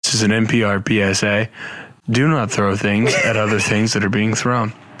This is an NPR PSA. Do not throw things at other things that are being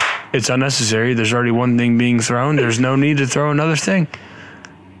thrown. It's unnecessary. There's already one thing being thrown. There's no need to throw another thing.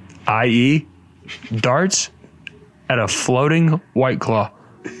 I.e., darts at a floating White Claw.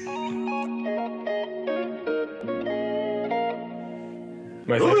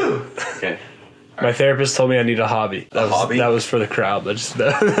 Okay. My therapist told me I need a hobby. That was for the crowd.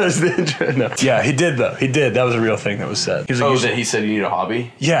 That was the intro. No. Yeah, he did though. He did. That was a real thing that was said. He was like, That he said you need a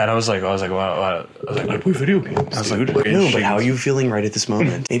hobby? yeah, and I was like, wow. I play video games. I was like, No, but how are you feeling right at this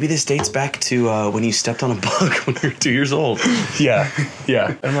moment? Maybe this dates back to when you stepped on a bug when you were 2 years old. yeah.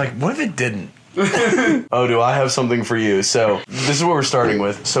 And I'm like, what if it didn't? Oh, do I have something for you? So, this is what we're starting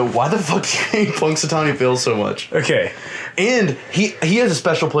with. So, why the fuck do you hate Punxsutawney Phil so much? Okay. And he has a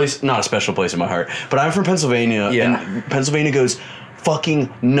special place, not a special place in my heart, but I'm from Pennsylvania, and Pennsylvania goes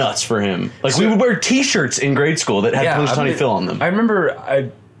fucking nuts for him. Like, we would wear t-shirts in grade school that had Punxsutawney Phil on them. I remember I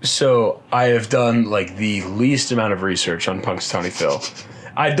have done like the least amount of research on Punxsutawney Phil.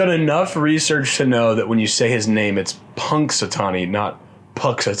 I've done enough research to know that when you say his name, it's Punxsutawney, not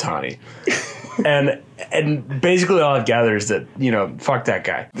Puxatani. And basically all I've gathered is that, fuck that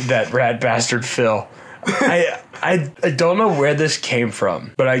guy. That rat bastard Phil. I don't know where this came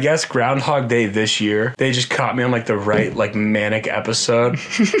from, but I guess Groundhog Day this year, they just caught me on like the right like manic episode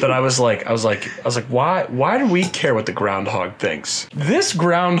that I was like, why do we care what the groundhog thinks? This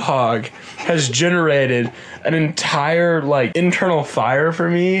groundhog has generated an entire like internal fire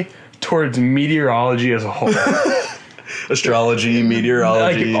for me towards meteorology as a whole. Astrology,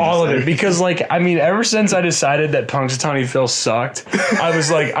 meteorology, like all of it, because like I mean, ever since I decided that Punxsutawney Phil sucked, I was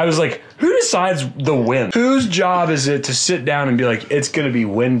like, who decides the wind? Whose job is it to sit down and be like, it's gonna be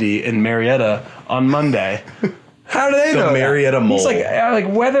windy in Marietta on Monday? How do they know? The Marietta mole. It's like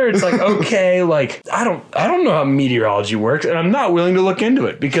whether it's like okay, like I don't know how meteorology works, and I'm not willing to look into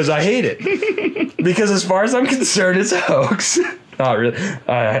it because I hate it. Because as far as I'm concerned, it's a hoax. Not really.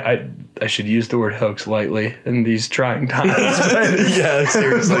 I should use the word hoax lightly in these trying times. But, yeah,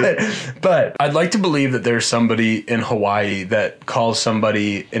 seriously. But I'd like to believe that there's somebody in Hawaii that calls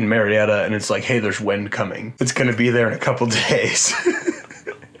somebody in Marietta and it's like, hey, there's wind coming. It's going to be there in a couple days.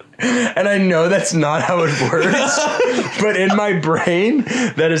 And I know that's not how it works, but in my brain,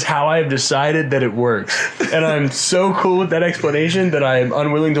 that is how I have decided that it works. And I'm so cool with that explanation that I am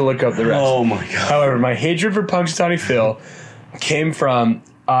unwilling to look up the rest. Oh my God. However, my hatred for Punxsutawney Phil came from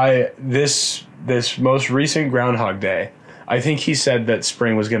this most recent Groundhog Day. I think he said that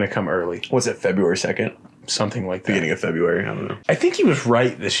spring was going to come early. Was it February 2nd? Something like that. Beginning of February, I don't know. I think he was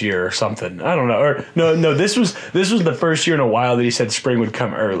right this year or something. I don't know. Or no, this was the first year in a while that he said spring would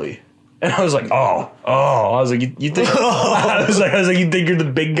come early. And I was like, oh. I was like, you think? I was like, you think you're the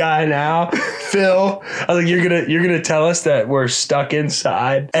big guy now, Phil? I was like, you're gonna tell us that we're stuck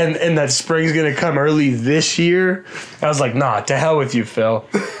inside and that spring's gonna come early this year? I was like, nah, to hell with you, Phil.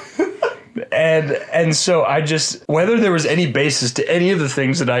 And so I just, whether there was any basis to any of the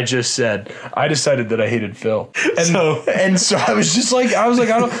things that I just said, I decided that I hated Phil. And so I was just like,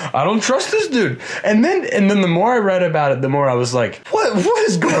 I don't trust this dude. And then the more I read about it, the more I was like, what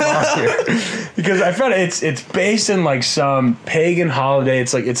is going on here? Because I found it's based in like some pagan holiday.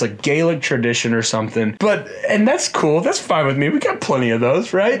 It's like Gaelic tradition or something. And that's cool. That's fine with me. We got plenty of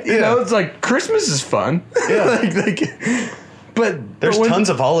those, right? You know, it's like Christmas is fun. Yeah. But there's tons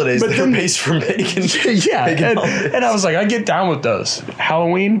of holidays that are based from pagan. Yeah, and I was like, I get down with those.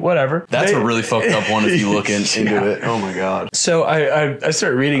 Halloween, whatever. That's a really fucked up one if you look into it. Oh my God. So I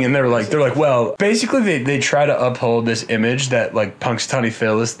started reading, and they're like, well, basically they try to uphold this image that like Punxsutawney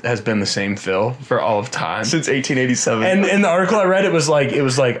Phil has been the same Phil for all of time since 1887. And in the article I read, it was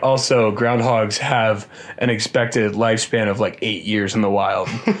like also groundhogs have an expected lifespan of like 8 years in the wild.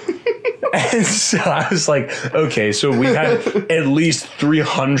 And so I was like, okay, so we had at least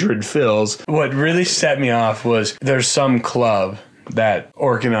 300 Phils. What really set me off was there's some club that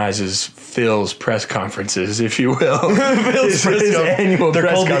organizes Phil's press conferences, if you will. Phil's his annual They're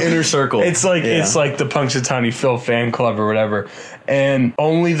press called conference. the Inner Circle. It's like the Punxsutawney Phil fan club or whatever. And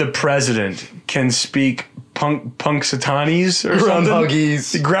only the president can speak Punxsutawney's or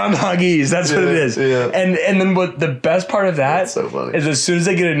Groundhogese. Groundhogese. That's what it is. Yeah. And then what the best part of that so funny. is as soon as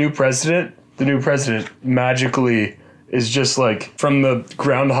they get a new president, the new president magically is just like from the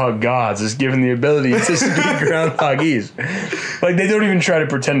groundhog gods is given the ability to speak Groundhogese. Like they don't even try to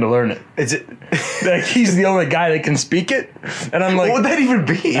pretend to learn it. Is it like he's the only guy that can speak it? And I'm like, what would that even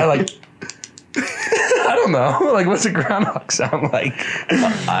be? I don't know. Like what's a groundhog sound like?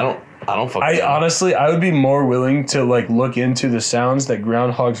 I don't fucking know. Honestly, I would be more willing to like look into the sounds that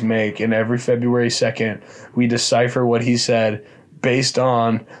groundhogs make, and every February 2nd we decipher what he said based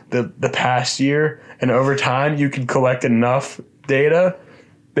on the past year, and over time you could collect enough data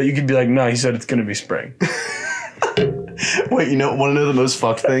that you could be like, no, he said it's going to be spring. Wait, want to know the most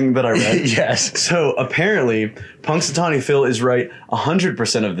fucked thing that I read? Yes. So apparently, Punxsutawney Phil is right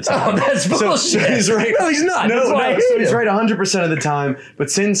 100% of the time. Oh, that's bullshit. So he's right. No, he's not. No, so he's right 100% of the time.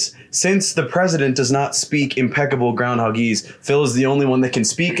 But since the president does not speak impeccable groundhogese, Phil is the only one that can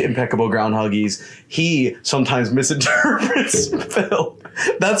speak impeccable groundhogese. He sometimes misinterprets Phil.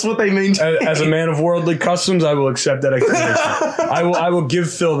 That's what they maintain. As a man of worldly customs, I will accept that explanation. I will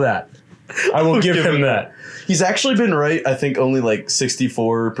give Phil that. I will give him that. He's actually been right, I think, only like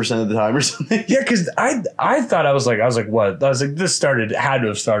 64% of the time or something. Yeah, because I thought I was like, what? I was like, this had to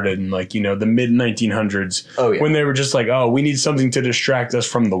have started in like, the mid 1900s. Oh, yeah. When they were just like, oh, we need something to distract us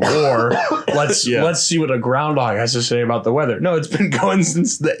from the war. Let's see what a groundhog has to say about the weather. No, it's been going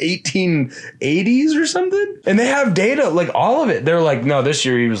since the 1880s or something. And they have data, like all of it. They're like, no, this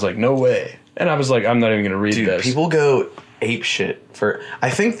year he was like, no way. And I was like, I'm not even going to read this. People go ape shit for. I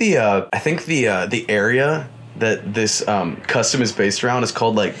think the area that this custom is based around is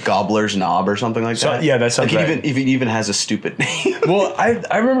called like Gobbler's Knob or something like that. Yeah, that sounds like right. It even has a stupid name. Well,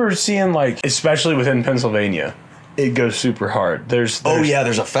 I remember seeing like, especially within Pennsylvania, it goes super hard. There's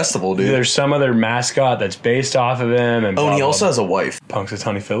there's a festival, dude. There's some other mascot that's based off of him. And and he also has a wife.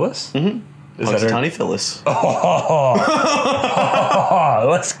 Punxsutawney Phyllis? Mm-hmm. Punxsutawney Phyllis. Oh,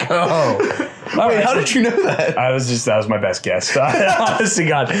 let's go. Wait, how did you know that? That was my best guess. Honest to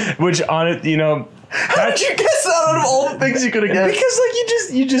God. Which on it, how did you guess that out of all the things you could have guessed? Because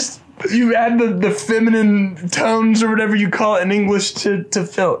like you add the feminine tones or whatever you call it in English to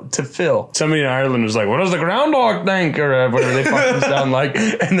Phil. Somebody in Ireland was like, what does the groundhog think? Or whatever they fucking sound like.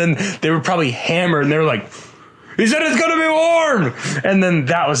 And then they were probably hammered and they were like, he said it's gonna be warm, and then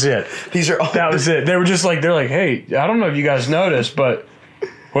that was it. That was it. They were just like, they're like, hey, I don't know if you guys noticed, but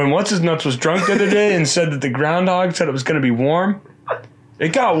when What's His Nuts was drunk the other day and said that the groundhog said it was gonna be warm,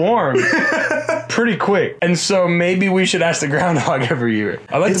 it got warm pretty quick. And so maybe we should ask the groundhog every year.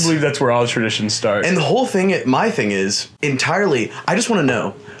 I like to believe that's where all traditions start. And the whole thing, my thing is entirely. I just want to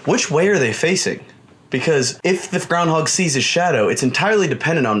know which way are they facing. Because if the groundhog sees his shadow, it's entirely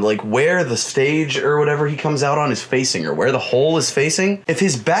dependent on like where the stage or whatever he comes out on is facing or where the hole is facing. If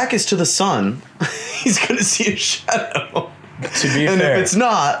his back is to the sun, he's going to see a shadow. To be fair. And if it's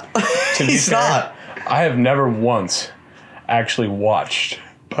not, he's not. I have never once actually watched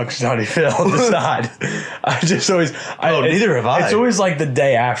Punxsutawney Phil decide. I just always... neither have I. It's always like the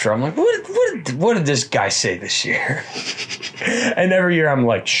day after. I'm like, what did this guy say this year? And every year I'm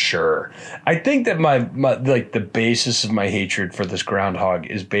like, sure. I think that my like the basis of my hatred for this groundhog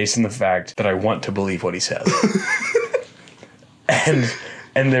is based on the fact that I want to believe what he says.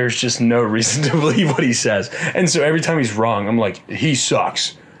 And there's just no reason to believe what he says. And so every time he's wrong, I'm like, he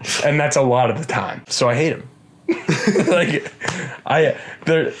sucks. And that's a lot of the time. So I hate him.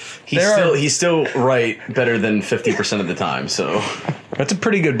 He's still right better than 50% of the time, so that's a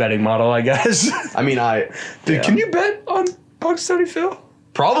pretty good betting model, I guess. I mean, can you bet on Punxsutawney Phil?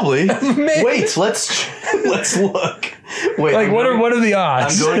 Probably. Wait, let's look. Wait, like what are the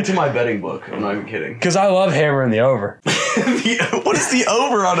odds? I'm going to my betting book. I'm not even kidding. Because I love hammering the over. What is the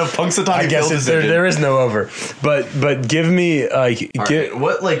over on a Punxsutawney Phil decision? There is no over. But give me right,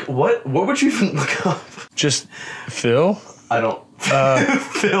 what would you even look up? Just Phil? I don't.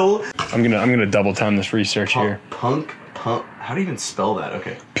 Phil. I'm gonna double time this research here. Punk. How do you even spell that?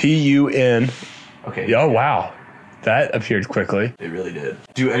 Okay. PUN. Okay. Oh wow, that appeared quickly. It really did.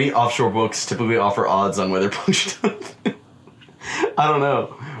 Do any offshore books typically offer odds on whether Punxsutawney? I don't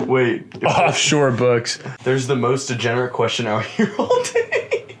know. Wait. Offshore books. There's the most degenerate question out here all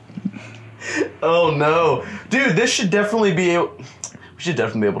day. Oh no, dude! This should definitely be. We should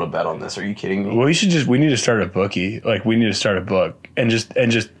definitely be able to bet on this. Are you kidding me? Well, we need to start a bookie. Like, we need to start a book. And just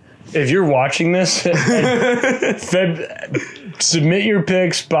if you're watching this, submit your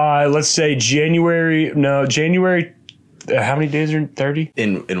picks by, let's say, January, how many days are 30?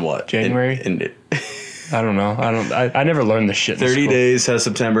 In what? January? I don't know. I never learned this shit. 30 days has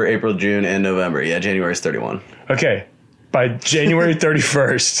September, April, June, and November. Yeah, January is 31. Okay. By January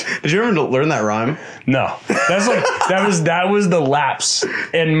 31st. Did you ever learn that rhyme? No. That's like that was the lapse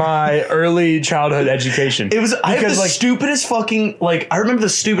in my early childhood education. I have the stupidest fucking I remember the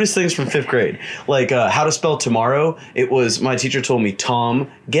stupidest things from 5th grade. Like how to spell tomorrow. It was my teacher told me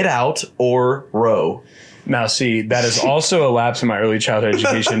Tom, get out or row. Now, see, that is also a lapse in my early childhood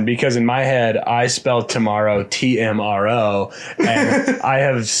education because in my head, I spelled tomorrow TMRO, and I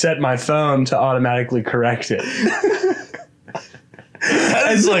have set my phone to automatically correct it.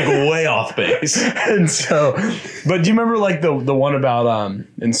 That is like way off base. And so, but do you remember like the one about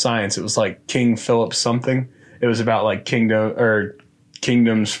in science? It was like King Philip something. It was about like kingdoms,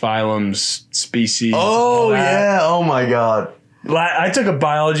 phylums, species. Oh yeah! Oh my god! I took a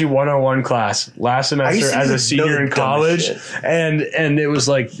biology 101 class last semester as a senior in college, and it was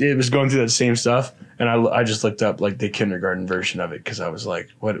like it was going through that same stuff. And I just looked up like the kindergarten version of it because I was like,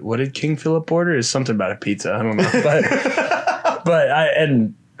 what did King Philip order? It's something about a pizza. I don't know, but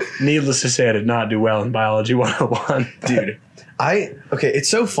needless to say, I did not do well in biology 101, dude. It's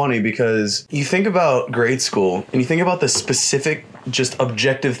so funny because you think about grade school and you think about the specific, just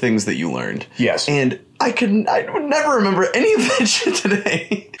objective things that you learned. Yes. And I would never remember any of that shit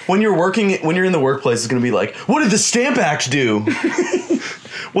today. When you're in the workplace, it's going to be like, what did the Stamp Act do?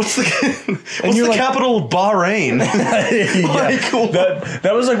 What's the capital of Bahrain?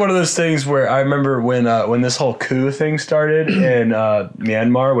 That was like one of those things where I remember when this whole coup thing started in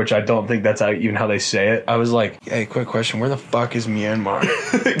Myanmar, which I don't think that's even how they say it. I was like, hey, quick question, where the fuck is Myanmar?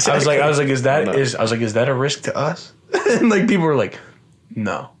 Exactly. I was like, is that a risk to us? And like people were like,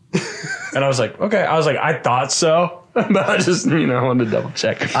 no. And I was like, okay. I thought so, but I just wanted to double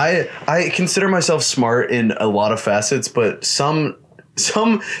check. I consider myself smart in a lot of facets, but some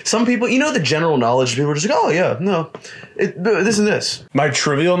people, the general knowledge, people are just like, oh yeah, no, this and this. My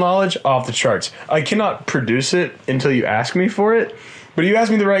trivial knowledge off the charts. I cannot produce it until you ask me for it. But if you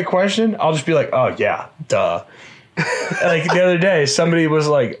ask me the right question, I'll just be like, oh yeah, duh. Like the other day, somebody was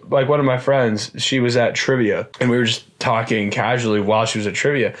like one of my friends, she was at trivia and we were just talking casually while she was at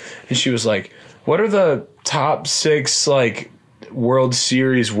trivia. And she was like, what are the top 6 like World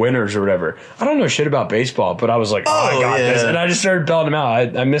Series winners or whatever? I don't know shit about baseball, but I was like, I got this. And I just started belting them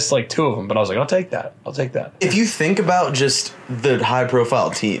out. I missed like 2 of them, but I was like, I'll take that. If you think about just the high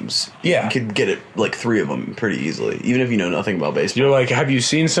profile teams, yeah, you could get it like 3 of them pretty easily, even if you know nothing about baseball. You're like, have you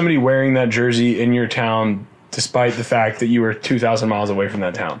seen somebody wearing that jersey in your town despite the fact that you were 2,000 miles away from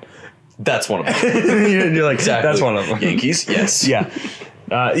that town? That's one of them. You're like, exactly. That's one of them. Yankees, yes. Yeah.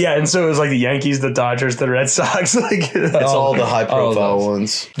 And so it was like the Yankees, the Dodgers, the Red Sox. Like it's all the high profile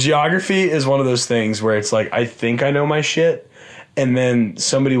ones. Geography is one of those things where it's like, I think I know my shit. And then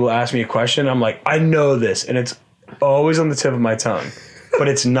somebody will ask me a question. I'm like, I know this. And it's always on the tip of my tongue. But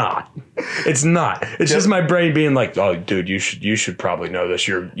it's not. It's not. It's just my brain being like, "Oh, dude, you should probably know this."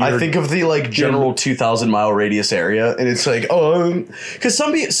 I think of the like general 2,000 mile radius area, and it's like, because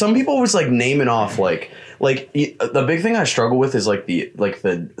some people was like naming off like the big thing I struggle with is like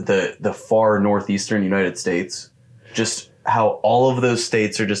the far northeastern United States, just how all of those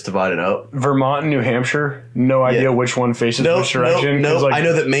states are just divided up. Vermont and New Hampshire, no idea which one faces which direction. No, like, I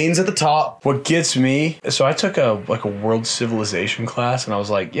know that Maine's at the top. What gets me, so I took a world civilization class, and I was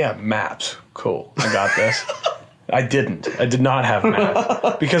like, yeah, maps, cool, I got this. I did not have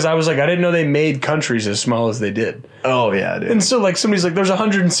maps because I was like, I didn't know they made countries as small as they did. Oh yeah, dude. And so like somebody's like, there's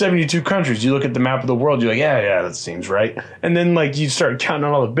 172 countries. You look at the map of the world, you're like, yeah, that seems right. And then like you start counting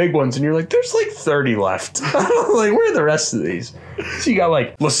on all the big ones, and you're like, there's like 30 left. Like, where are the rest of these? So you got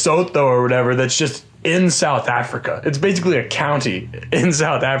like Lesotho or whatever that's just in South Africa. It's basically a county in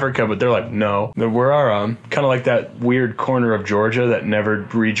South Africa, but they're like, no, we're our own. Kind of like that weird corner of Georgia that never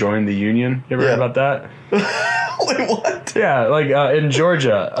rejoined the Union. You ever heard about that? Wait, what? Yeah, like in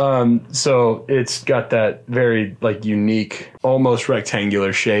Georgia. So it's got that very like unique, almost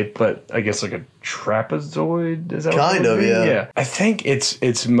rectangular shape, but I guess like a trapezoid. Is that kind of? Yeah. Yeah. I think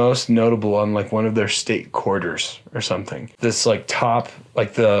it's most notable on like one of their state quarters or something. This like top,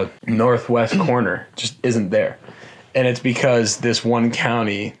 like the northwest corner, just isn't there, and it's because this one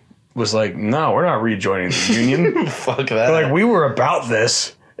county was like, no, we're not rejoining the Union. Fuck that. But, like, we were about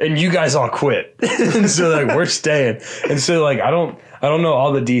this. And you guys all quit. And so like we're staying. And so like I don't know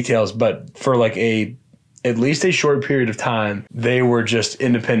all the details, but for like at least a short period of time, they were just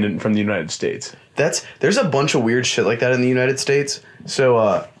independent from the United States. There's a bunch of weird shit like that in the United States.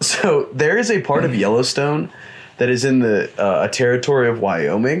 So there is a part of Yellowstone that is in a territory of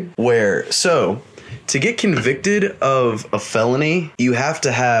Wyoming where to get convicted of a felony, there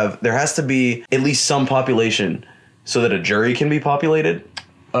has to be at least some population so that a jury can be populated.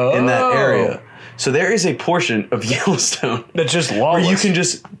 In that area. So there is a portion of Yellowstone that's just lawless, where you can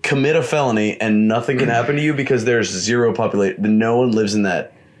just commit a felony and nothing can happen to you because there's zero population. No one lives in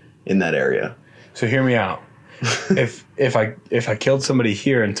that area. So hear me out. if I killed somebody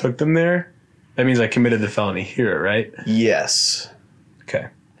here and took them there, that means I committed the felony here, right? Yes. Okay.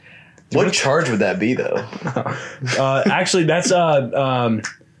 What charge would that be, though? Actually, that's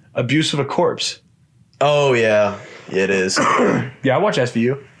abuse of a corpse. Oh, yeah. It is. Yeah, I watch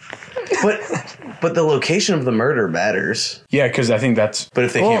SVU. But the location of the murder matters. Yeah, because I think that's... But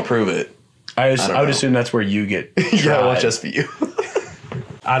if they can't prove it... I would assume that's where you get Yeah, watch SVU.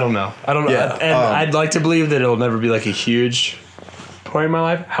 I don't know. Yeah, and I'd like to believe that it'll never be like a huge point in my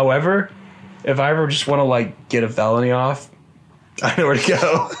life. However, if I ever just want to like get a felony off, I know where to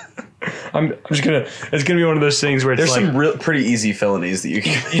go. I'm just gonna. It's gonna be one of those things where it's there's some pretty easy felonies that you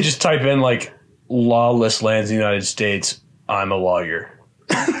can. You just type in like lawless lands in the United States. I'm a lawyer.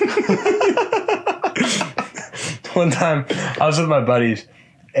 One time I was with my buddies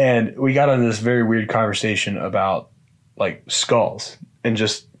and we got on this very weird conversation about like skulls and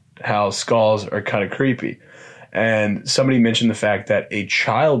just how skulls are kind of creepy. And somebody mentioned the fact that a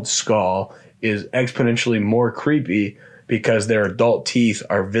child's skull is exponentially more creepy because their adult teeth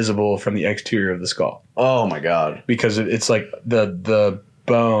are visible from the exterior of the skull. Oh my God. Because it's like the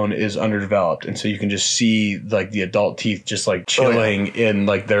bone is underdeveloped, and so you can just see like the adult teeth just like chilling in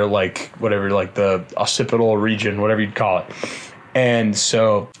like their like whatever, like the occipital region, whatever you'd call it. And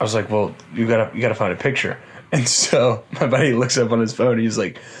so I was like, well, you gotta find a picture. And so my buddy looks up on his phone. He's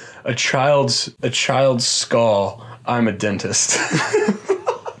like, a child's skull. I'm a dentist.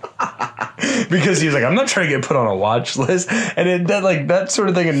 Because he was like, I'm not trying to get put on a watch list, and that sort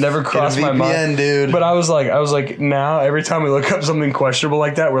of thing had never crossed my mind, dude. But I was like, now every time we look up something questionable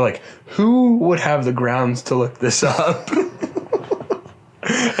like that, we're like, who would have the grounds to look this up?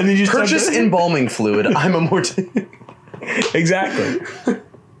 And then you purchase embalming fluid. I'm a mortician. Exactly.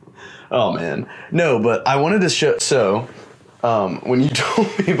 Oh man, no, but I wanted to show. So, when you told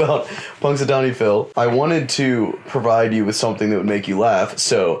me about Punxsutawney Phil, I wanted to provide you with something that would make you laugh.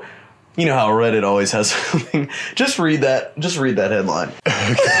 So. You know how Reddit always has something. Just read that headline.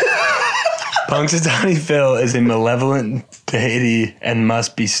 Punxsutawney Phil is a malevolent deity and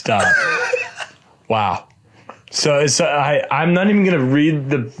must be stopped. Wow. So I'm not even going to read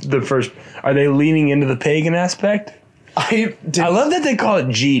the first. Are they leaning into the pagan aspect? I love that they call it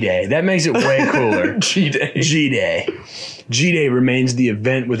G-Day. That makes it way cooler. G-Day. G-Day. G-Day remains the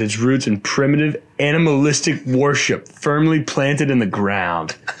event with its roots in primitive animalistic worship firmly planted in the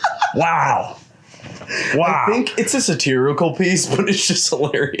ground. Wow. I think it's a satirical piece, but it's just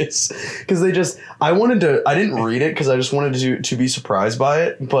hilarious. Because I didn't read it because I just wanted to be surprised by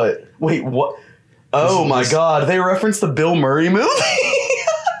it. But wait, what? Oh my God. They referenced the Bill Murray movie.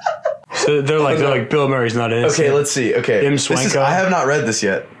 So they're like Bill Murray's not in it. Okay, let's see. Okay. I have not read this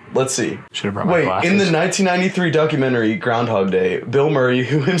yet. Let's see. Should have brought my glasses. In the 1993 documentary Groundhog Day, Bill Murray,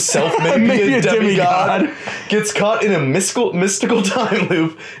 who himself may be a demigod, gets caught in a mystical time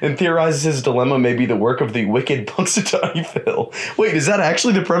loop and theorizes his dilemma may be the work of the wicked Punxsutawney Phil. Wait, is that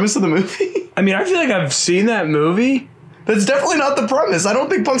actually the premise of the movie? I mean, I feel like I've seen that movie. That's definitely not the premise. I don't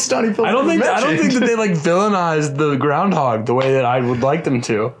think Punxsutawney Phil. I don't think that they like villainized the groundhog the way that I would like them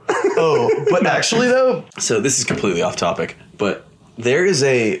to. Oh, but actually though, so this is completely off topic, but there is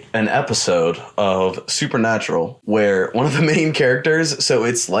an episode of Supernatural where one of the main characters, so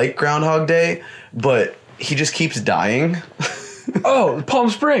it's like Groundhog Day, but he just keeps dying. Oh, Palm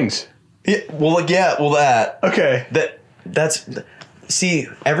Springs. Yeah, that. Okay. See,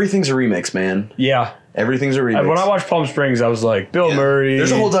 everything's a remix, man. Yeah. Everything's a remix. When I watched Palm Springs, I was like, Bill Murray.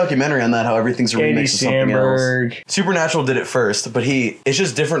 There's a whole documentary on that, how everything's a remix of something Samberg. else. Supernatural did it first, but it's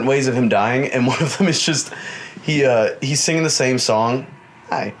just different ways of him dying, and one of them is just he's singing the same song.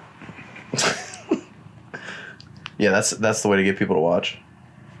 Hi. Yeah, that's the way to get people to watch.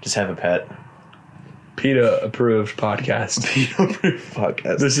 Just have a pet. PETA approved podcast. PETA approved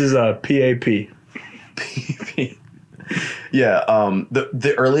podcast. This is a PAP. PAP. Yeah,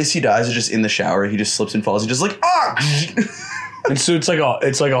 the earliest he dies is just in the shower. He just slips and falls. He just like And so it's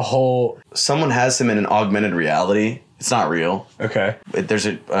like a whole. Someone has him in an augmented reality. It's not real. Okay. There's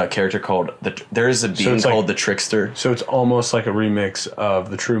a character called there is a being called the Trickster. So it's almost like a remix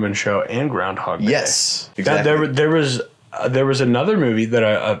of The Truman Show and Groundhog Day. Yes, exactly. There was another movie that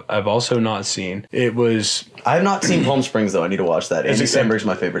I've also not seen. It was. I have not seen Palm Springs though. I need to watch that. Andy Samberg's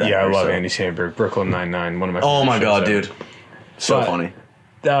my favorite actor. Yeah, I love Andy Samberg. Brooklyn Nine-Nine, one of my. Oh my God, dude, so funny.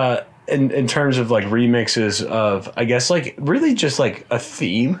 In terms of like remixes of, I guess like really just like a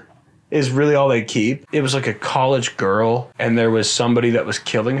theme is really all they keep. It was like a college girl and there was somebody that was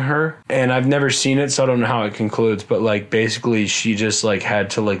killing her, and I've never seen it, so I don't know how it concludes, but like basically she just like had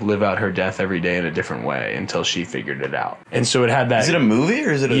to like live out her death every day in a different way until she figured it out. And so it had that. Is it a movie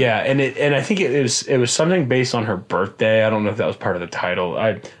or is it Yeah, and I think it was something based on her birthday. I don't know if that was part of the title.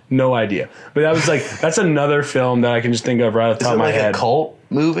 No idea. But that was like, that's another film that I can just think of right off the top of my head. Is it like a cult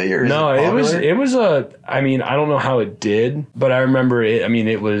movie or no, it was I mean, I don't know how it did, but I remember it. I mean,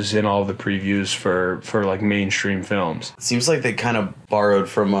 it was in all the previews for like mainstream films. It seems like they kind of borrowed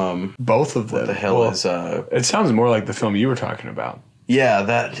from both of them. What the hell is it sounds more like the film you were talking about. Yeah,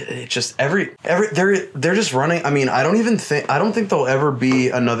 that it just every they're just running. I mean, I don't think there'll ever be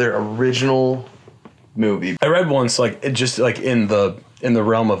another original movie. I read once, like, it just like in the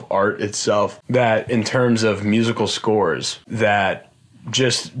realm of art itself, that in terms of musical scores, that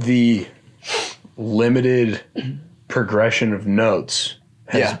just the limited progression of notes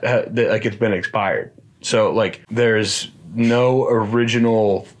has like it's been expired. So like there's no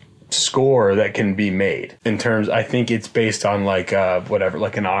original score that can be made in terms. I think it's based on like whatever,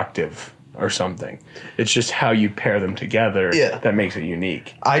 like an octave or something. It's just how you pair them together that makes it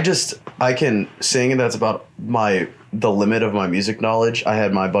unique. I can sing, and that's about the limit of my music knowledge. I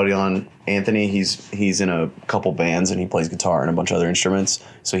had my buddy on, Anthony. He's in a couple bands and he plays guitar and a bunch of other instruments.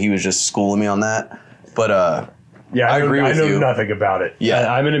 So he was just schooling me on that. But I agree with you. I know nothing about it.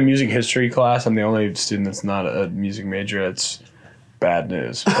 Yeah, I'm in a music history class. I'm the only student that's not a music major. It's bad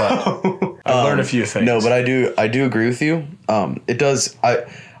news. But I learned a few things. No, but I do agree with you. It does.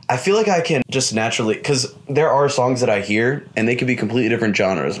 I feel like I can just naturally, because there are songs that I hear and they could be completely different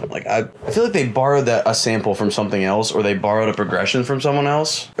genres. Like I feel like they borrowed a sample from something else, or they borrowed a progression from someone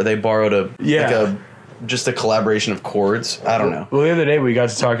else, or they borrowed just a collaboration of chords. I don't know. Well, the other day we got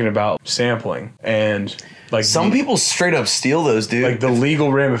to talking about sampling, and like some people straight up steal those, dude. Like the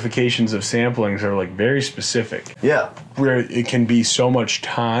legal ramifications of samplings are like very specific. Yeah, where it can be so much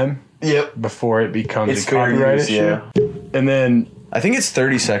time. Yep. Before it becomes a copyright issue. Yeah. And then I think it's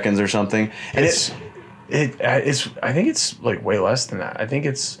 30 seconds or something. And it's I think it's like way less than that. I think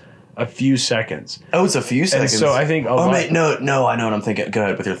it's a few seconds. Oh, it's a few seconds. And so I think no, I know what I'm thinking. Go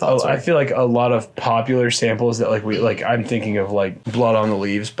ahead with your thoughts. I feel like a lot of popular samples that I'm thinking of, like Blood on the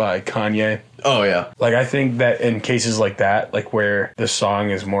Leaves by Kanye. Oh yeah. Like I think that in cases like that, like where the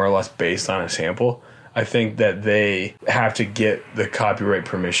song is more or less based on a sample, I think that they have to get the copyright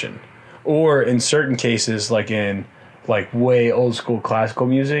permission. Or in certain cases, like in like way old school classical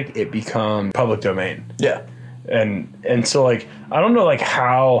music, it becomes public domain. Yeah. And so like I don't know like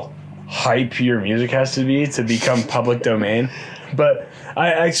how hype your music has to be to become public domain, but I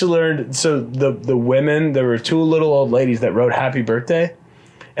actually learned, so the women, there were two little old ladies that wrote Happy Birthday.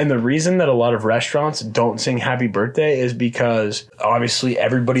 And the reason that a lot of restaurants don't sing Happy Birthday is because obviously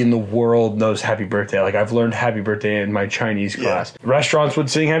everybody in the world knows Happy Birthday. Like I've learned Happy Birthday in my Chinese class. Yeah. Restaurants would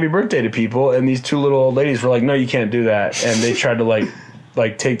sing Happy Birthday to people, and these two little old ladies were like, no, you can't do that. And they tried to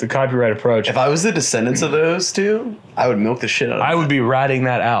like take the copyright approach. If I was the descendants of those two, I would milk the shit out of I would be writing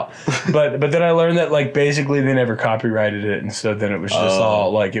that out. But then I learned that like basically they never copyrighted it, and so then it was just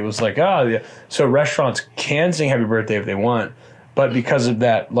all like, it was like, oh yeah. So restaurants can sing Happy Birthday if they want. But because of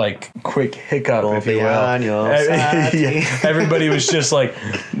that, like, quick hiccup, if you will, everybody was just like,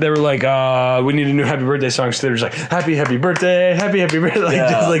 they were like, we need a new Happy Birthday song. So they were just like, Happy Birthday, Happy Birthday.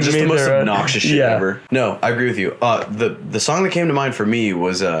 Like, just the most obnoxious shit ever. No, I agree with you. The song that came to mind for me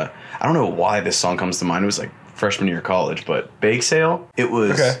was, I don't know why this song comes to mind. It was like freshman year of college, but Bake Sale. It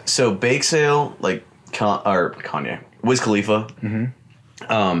was, so Bake Sale, like, Kanye, Wiz Khalifa.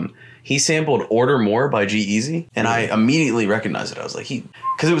 Mm-hmm. He sampled Order More by G-Eazy, and I immediately recognized it. I was like,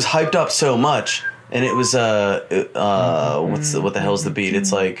 because it was hyped up so much, and it was what the hell's the beat?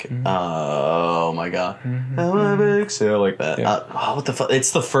 It's like, oh my god, I'm a big sale, like that. Yeah. What the fuck?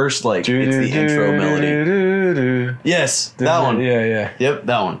 It's the first it's the intro melody. Yes, that one. Yeah. Yep,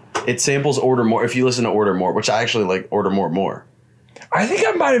 that one. It samples Order More. If you listen to Order More, which I actually like Order More. I think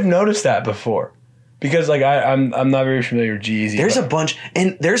I might have noticed that before. Because like I'm not very familiar with G-Eazy. There's a bunch,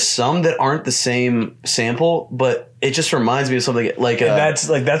 and there's some that aren't the same sample, but it just reminds me of something like.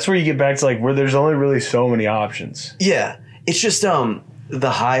 That's where you get back to like where there's only really so many options. Yeah, it's just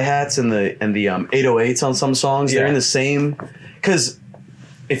the hi-hats and the 808s on some songs. They're in the same, because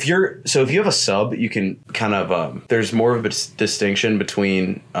if you have a sub, you can kind of there's more of a distinction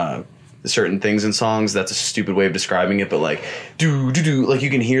between certain things in songs. That's a stupid way of describing it, but like do like you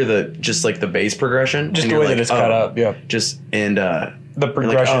can hear the bass progression, just the way that it's cut up. Yeah, just and the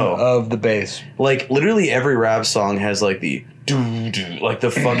progression of the bass. Like literally every rap song has like the do like the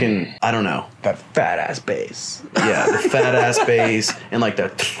fucking I don't know, that fat ass bass. Yeah, the fat ass bass and like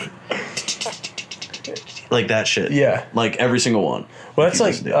that like that shit. Yeah, like every single one. Well, that's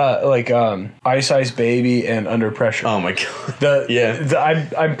like Ice Ice Baby and Under Pressure. Oh my god!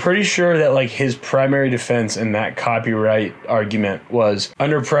 I'm pretty sure that like his primary defense in that copyright argument was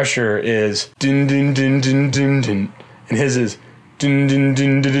Under Pressure is dun dun dun dun dun dun, and his is dun dun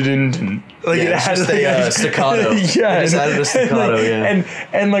dun dun dun dun. Like it had just a staccato. Yeah, it just added a staccato.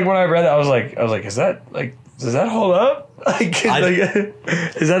 And like when I read that, I was like, is that like, does that hold up? Like,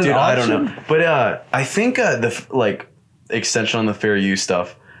 is that an option? I don't know. But I think the extension on the fair use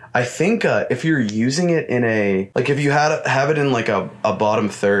stuff. I think if you're using it in if you have it in like a bottom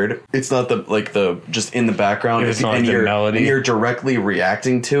third, it's not the just in the background. It's not the melody. And you're directly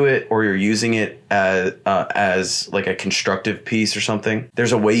reacting to it, or you're using it as like a constructive piece or something.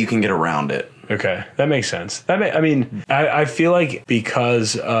 There's a way you can get around it. Okay, that makes sense. I feel like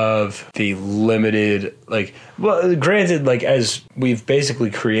because of the limited, granted, as we've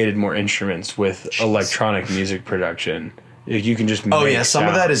basically created more instruments with electronic music production. You can just make some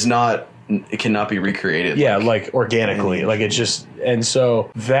of that is not, it cannot be recreated. Yeah, organically. It's just, and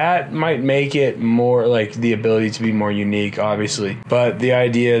so that might make it more the ability to be more unique, obviously. But the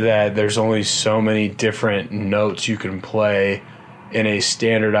idea that there's only so many different notes you can play in a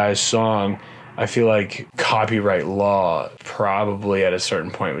standardized song, I feel like copyright law probably at a certain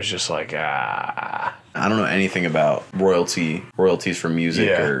point was just I don't know anything about royalties for music,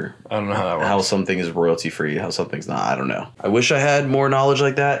 or I don't know how that works. How something is royalty free, how something's not. I don't know. I wish I had more knowledge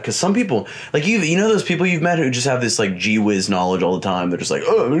like that, because some people, you know those people you've met who just have this gee whiz knowledge all the time. They're just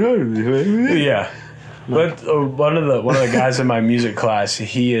yeah. But one of the guys in my music class,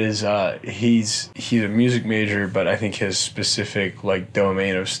 he's a music major, but I think his specific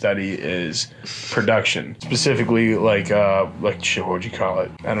domain of study is production. Specifically, shit, what would you call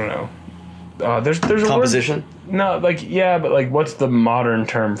it? I don't know. There's a composition. Word, no, but what's the modern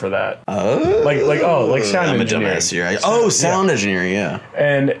term for that? Oh, sound I'm engineering. A dumbass here. Sound engineering, yeah.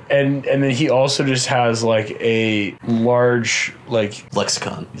 And then he also just has a large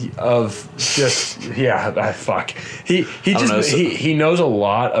lexicon of just fuck. He knows a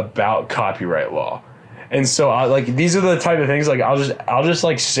lot about copyright law. And so these are the type of things I'll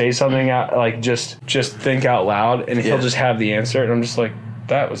just say something out, just think out loud, and he'll just have the answer, and I'm just like,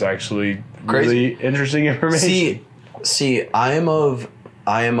 that was actually really interesting information. See, I am of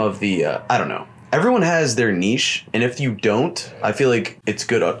the I don't know. Everyone has their niche, and if you don't, I feel like it's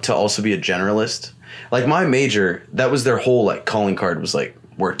good to also be a generalist. My major, that was their whole calling card was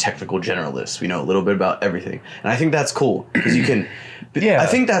we're technical generalists. We know a little bit about everything, and I think that's cool because you can. Yeah, I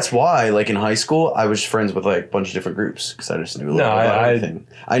think that's why, in high school, I was friends with a bunch of different groups because I just knew a little bit about everything.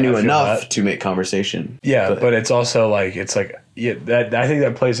 I knew enough to make conversation. Yeah, but it's also I think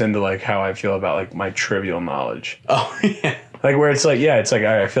that plays into how I feel about my trivial knowledge. Oh yeah, where it's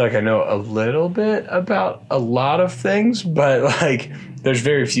I feel like I know a little bit about a lot of things, but there's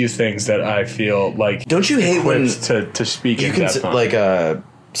very few things that I feel don't you hate when to speak you in can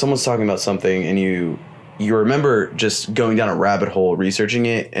someone's talking about something and you remember just going down a rabbit hole researching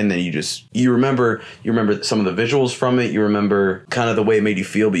it, and then you remember some of the visuals from it, you remember kind of the way it made you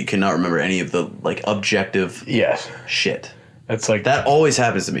feel, but you cannot remember any of the objective shit. That's that always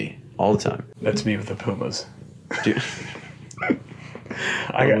happens to me all the time. That's me with the Pumas. Dude.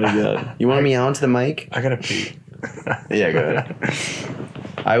 God. You want me out to the mic? I gotta pee. Yeah, go ahead.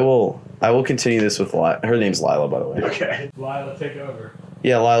 I will continue this with her name's Lila, by the way. Okay. Lila, take over.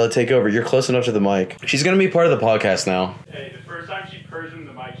 Yeah, Lila, take over. You're close enough to the mic. She's going to be part of the podcast now. Hey, the first time she purrs in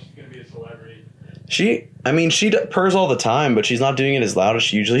the mic, she's going to be a celebrity. She purrs all the time, but she's not doing it as loud as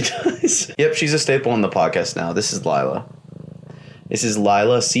she usually does. Yep, she's a staple on the podcast now. This is Lila. This is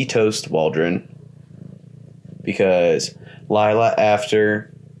Lila C. Toast Waldron. Because Lila,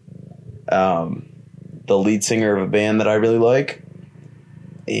 after the lead singer of a band that I really like,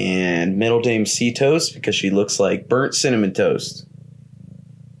 and middle name C. Toast because she looks like burnt cinnamon toast.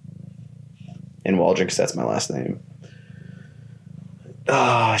 And Waldron, because that's my last name.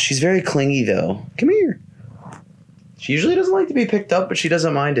 She's very clingy, though. Come here. She usually doesn't like to be picked up, but she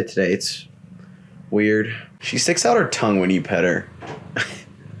doesn't mind it today. It's weird. She sticks out her tongue when you pet her.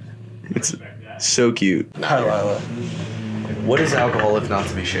 It's so cute. Hi, Lila. What is alcohol if not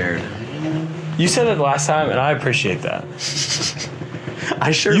to be shared? You said it last time, and I appreciate that.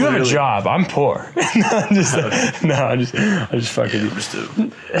 I sure. You have a job. I'm poor. I'm just fucking. I'm just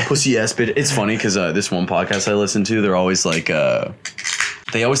a pussy ass bitch. It's funny because this one podcast I listen to, they're always they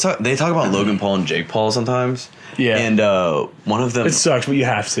talk about Logan Paul and Jake Paul sometimes. Yeah. And one of them. It sucks, but you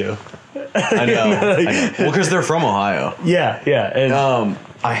have to. I know. Well, because they're from Ohio. Yeah. And,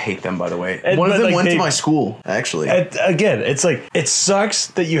 I hate them, by the way. One of them went to my school, actually. Again, it's it sucks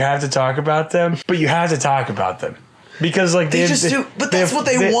that you have to talk about them, but you have to talk about them. Because they just do, but that's what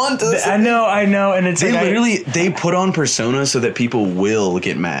they want. I know, and it's they put on persona so that people will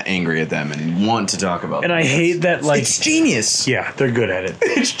get angry at them and want to talk about them. And I hate that, it's genius. Yeah, they're good at it.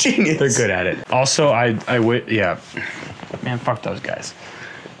 It's genius. They're good at it. Also, Man, fuck those guys.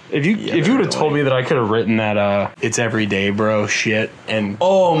 If you would have told me that I could have written that it's everyday bro shit and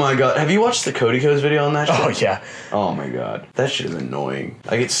oh my god, have you watched the Cody Co's video on that shit? oh yeah, oh my god, that shit is annoying.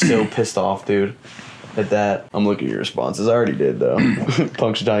 I get so pissed off, dude, at that. I'm looking at your responses. I already did though.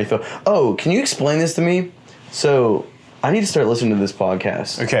 Puncture Johnny Phil. Oh, can you explain this to me? So I need to start listening to this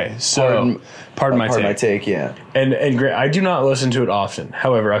podcast. Okay, so pardon my take. Yeah. And great, I do not listen to it often.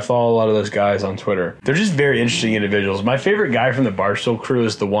 However, I follow a lot of those guys on Twitter. They're just very interesting individuals. My favorite guy from the Barstool crew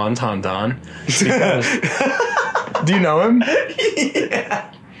is the Wonton Don. Because do you know him?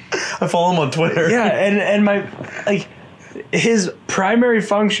 Yeah. I follow him on Twitter. Yeah, and my his primary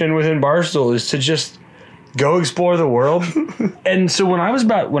function within Barstool is to just go explore the world. And so when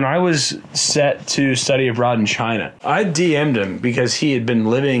I was set to study abroad in China, I DM'd him because he had been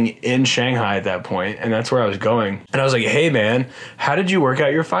living in Shanghai at that point, and that's where I was going. And I was like, hey man, how did you work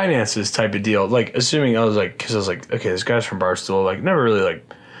out your finances type of deal? Like, assuming because I was like, okay, this guy's from Barstool, like never really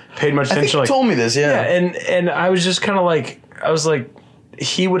like paid much attention. I think you told me this, yeah. And I was just kind of like, I was like,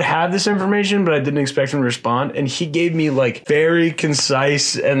 he would have this information, but I didn't expect him to respond. And he gave me like very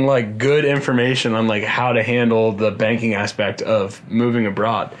concise and like good information on like how to handle the banking aspect of moving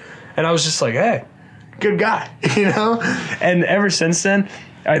abroad. And I was just like, hey, good guy, you know? And ever since then,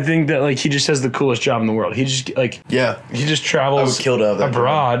 I think that like he just has the coolest job in the world. He just like, yeah, he just travels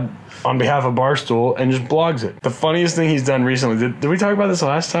abroad on behalf of Barstool and just blogs it. The funniest thing he's done recently, did we talk about this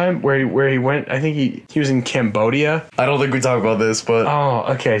last time? Where he went, I think he was in Cambodia. I don't think we talked about this, but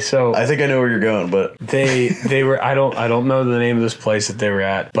oh, okay. So I think I know where you're going, but they were I don't know the name of this place that they were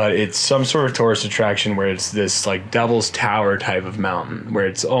at, but it's some sort of tourist attraction where it's this like Devil's Tower type of mountain where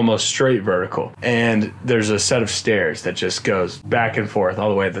it's almost straight vertical, and there's a set of stairs that just goes back and forth all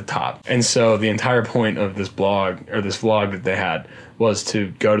the way at the top. And so the entire point of this blog or this vlog that they had was to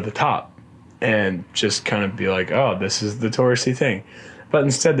go to the top and just kind of be like, oh, this is the touristy thing. But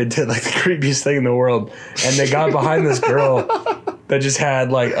instead they did like the creepiest thing in the world, and they got behind this girl that just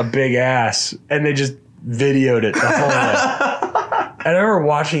had like a big ass, and they just videoed it the whole way. And I remember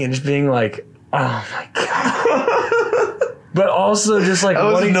watching it and just being like, oh my God. But also just like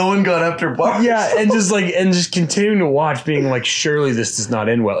no one got after bars. Yeah, and just continuing to watch, being like, surely this does not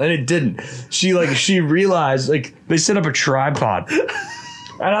end well. And it didn't. She realized, like, they set up a tripod.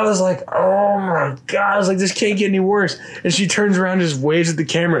 And I was like, oh my God. I was like, this can't get any worse. And she turns around and just waves at the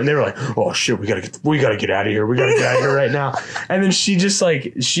camera, and they were like, oh shit, we gotta get out of here. We gotta get out of here right now. And then she just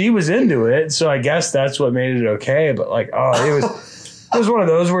like, she was into it. So I guess that's what made it okay. But like, oh, it was one of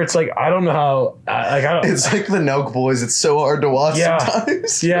those where it's like, I don't know how, I don't. It's like the Nelk Boys. It's so hard to watch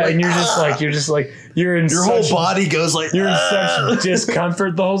sometimes. Yeah, and you're just like, you're in your whole body goes like, you're in such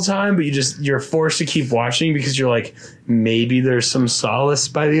discomfort the whole time, but you're forced to keep watching because you're like, maybe there's some solace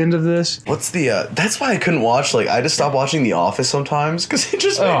by the end of this. What's the, that's why I couldn't watch, like, I just stopped watching The Office sometimes because it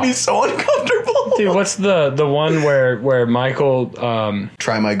just made me so uncomfortable. Dude, what's the one where Michael,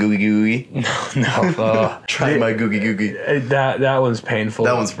 Try My Googie Googie? No. Try My Googie Googie. That one's painful.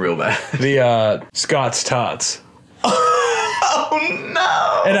 That one's real bad. The, Scott's Tots. Oh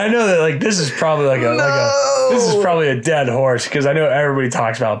no! And I know that like this is probably this is probably a dead horse because I know everybody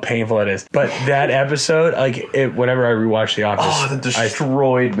talks about how painful it is. But that episode, like whenever I rewatch The Office, that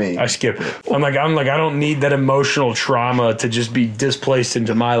destroyed me. I skip it. I'm like I don't need that emotional trauma to just be displaced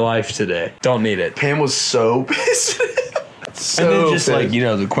into my life today. Don't need it. Pam was so pissed. So and then just pissed. Like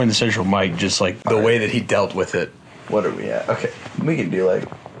the quintessential Mike, just like the way that he dealt with it. What are we at? Okay, we can do like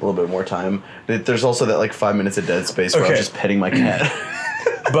a little bit more time. There's also that like 5 minutes of dead space where I was just petting my cat.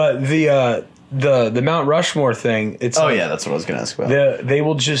 But the Mount Rushmore thing, it's yeah, that's what I was gonna ask about. They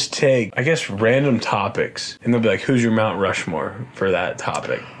will just take, I guess, random topics, and they'll be like, who's your Mount Rushmore for that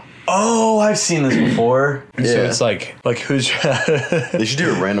topic? Oh, I've seen this before. Yeah. So it's like who's they should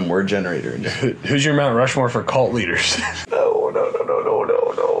do a random word generator. Who's your Mount Rushmore for cult leaders? No.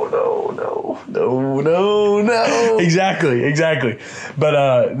 Exactly.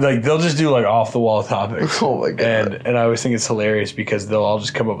 But like they'll just do like off the wall topics. Oh my God. And I always think it's hilarious because they'll all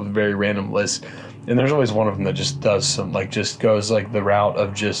just come up with very random lists. And there's always one of them that just does some like just goes like the route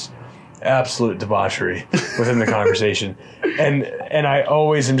of just absolute debauchery within the conversation. And I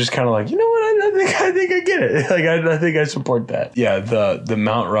always am just kind of like, you know what? I think I get it. Like I think I support that. Yeah, the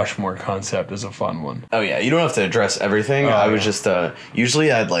Mount Rushmore concept is a fun one. Oh yeah, you don't have to address everything. I was just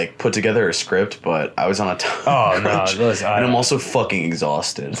usually I'd like put together a script, but I was on a time crunch, and I'm also fucking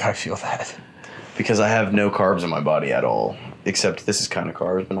exhausted. I feel that because I have no carbs in my body at all, except this is kind of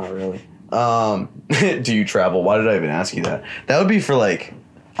carbs, but not really. Do you travel? Why did I even ask you that? That would be for like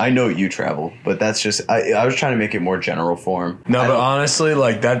I know you travel, but that's just I was trying to make it more general form. No, but honestly,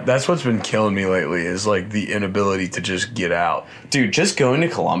 like that's what's been killing me lately is like the inability to just get out. Dude, just going to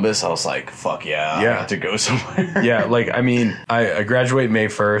Columbus, I was like, fuck yeah, I have to go somewhere. Yeah, like I mean, I graduate May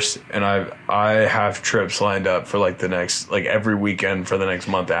 1st, and I have trips lined up for like the next like every weekend for the next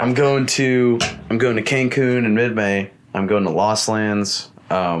month after. I'm going to Cancun in mid-May. I'm going to Lost Lands.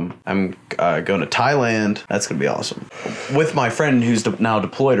 I'm going to Thailand. That's going to be awesome. With my friend who's now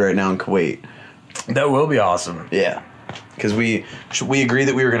deployed right now in Kuwait. That will be awesome. Yeah. Because we agreed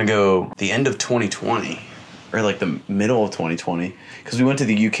that we were going to go the end of 2020. Or like the middle of 2020. Because we went to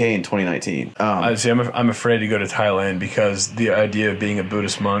the UK in 2019. I'm afraid to go to Thailand because the idea of being a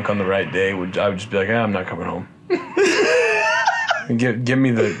Buddhist monk on the right day I would just be like, I'm not coming home. Give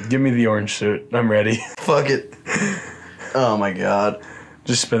me the orange suit. I'm ready. Fuck it. Oh my god.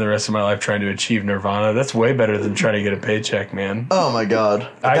 Just spend the rest of my life trying to achieve nirvana. That's way better than trying to get a paycheck, man. Oh my god.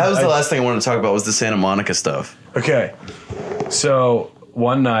 That was the last thing I wanted to talk about was the Santa Monica stuff. Okay. So,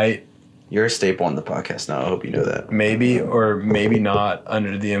 one night... You're a staple on the podcast now. I hope you know that. Maybe or maybe not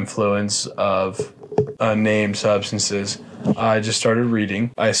under the influence of unnamed substances. I just started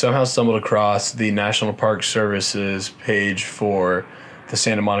reading. I somehow stumbled across the National Park Service's page for the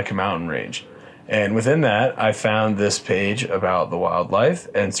Santa Monica Mountain Range. And within that, I found this page about the wildlife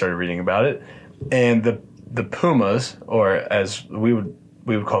and started reading about it. And the pumas, or as we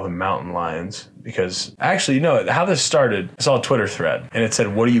would call them mountain lions, because actually, how this started, I saw a Twitter thread and it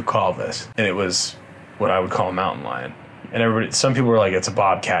said, what do you call this? And it was what I would call a mountain lion. And some people were like, it's a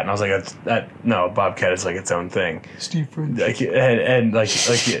bobcat. And I was like, no, a bobcat is like its own thing. Steve French. Like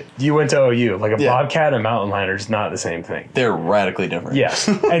you went to OU. Like a bobcat and a mountain lion are just not the same thing. They're radically different. Yes.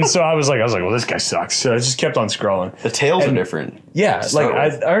 And so I was like, well, this guy sucks. So I just kept on scrolling. The tails are different. Yeah.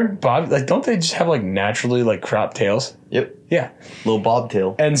 Don't they just have like naturally like cropped tails? Yep. Yeah. Little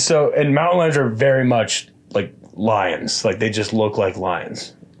bobtail. And mountain lions are very much like lions. Like they just look like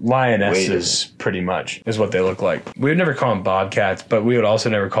lions. Lionesses, pretty much, is what they look like. We would never call them bobcats, but we would also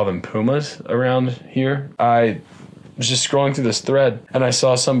never call them pumas around here. I was just scrolling through this thread, and I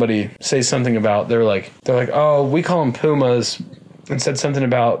saw somebody say something about, they're like, oh, we call them pumas, and said something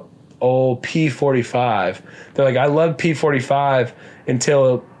about old P45. They're like, I love P45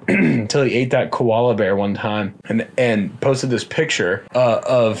 until he ate that koala bear one time and posted this picture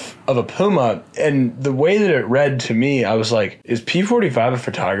of a puma, and the way that it read to me, I was like, is P45 a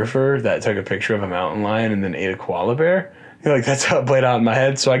photographer that took a picture of a mountain lion and then ate a koala bear? Like, that's how it played out in my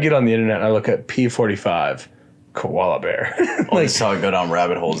head. So I get on the internet and I look at P45 koala bear. Like, saw it go down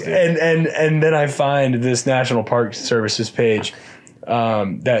rabbit holes, dude. And then I find this National Park Service's page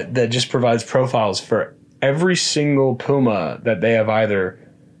that just provides profiles for every single puma that they have either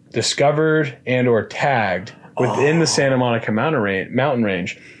discovered and or tagged within the Santa Monica mountain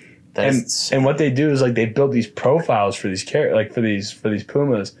range. And what they do is like they build these profiles for these for these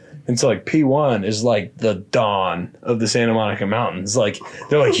pumas. And so like P1 is like the Don of the Santa Monica Mountains. Like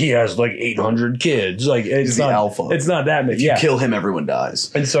they're like, he has like 800 kids. Like it's not alpha. It's not that many. If you kill him, everyone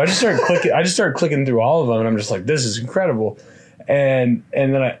dies. And so I just started clicking through all of them, and I'm just like, this is incredible. And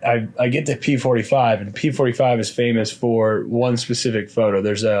then I get to P45, and P45 is famous for one specific photo.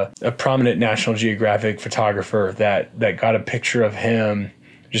 There's a prominent National Geographic photographer that got a picture of him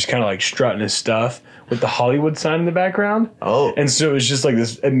just kind of like strutting his stuff with the Hollywood sign in the background. Oh. And so it was just like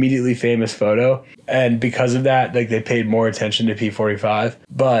this immediately famous photo. And because of that, like they paid more attention to P45.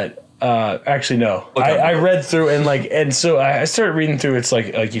 But actually, no. I read through and so I started reading through. It's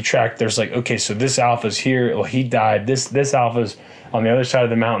like you track. There's like, okay, so this alpha's here. Well, he died. This alpha's on the other side of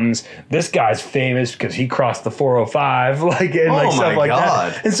the mountains. This guy's famous because he crossed the 405. Stuff like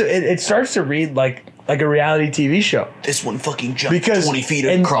that. And so it starts to read like a reality TV show. This one fucking jumped 20 feet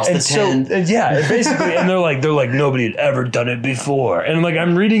across the 10. So, basically, and they're like nobody had ever done it before. And like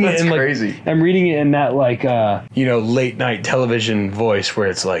I'm reading it in like crazy. I'm reading it in that like late night television voice where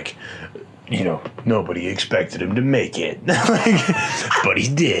it's like, nobody expected him to make it, but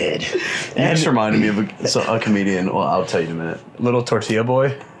he did. And it just reminded me of a comedian. Well, I'll tell you in a minute. Little Tortilla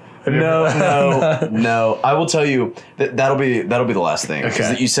Boy. No. I will tell you that'll be the last thing.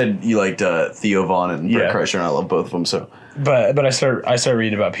 Okay. You said you liked Theo Vaughn and Bert Kreischer, and I love both of them. So, but I started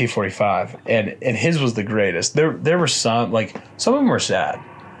reading about P45, and his was the greatest. There were some of them were sad,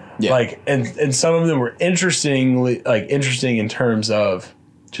 and some of them were interesting in terms of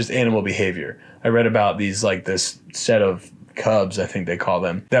just animal behavior. I read about this set of cubs, I think they call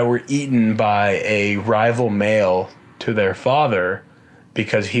them, that were eaten by a rival male to their father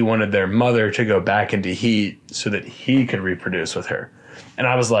because he wanted their mother to go back into heat so that he could reproduce with her. And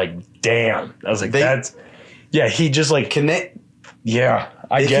I was like, damn. I was like, he just like... Can they... Yeah.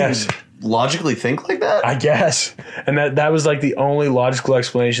 I guess. Logically think like that? I guess. And that was like the only logical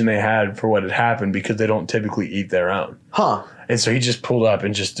explanation they had for what had happened because they don't typically eat their own. Huh. And so he just pulled up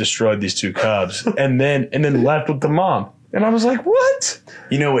and just destroyed these 2 cubs and then left with the mom. And I was like, what?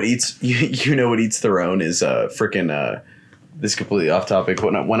 You know what eats their own is freaking this is completely off topic.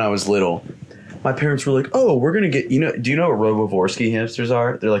 When I was little, my parents were like, "Oh, we're gonna get do you know what Robovorsky hamsters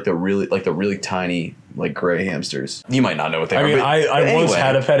are? They're like the really tiny like gray hamsters. You might not know what they are. I mean, I once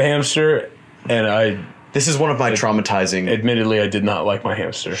had a pet hamster, and this is one of my traumatizing. Admittedly, I did not like my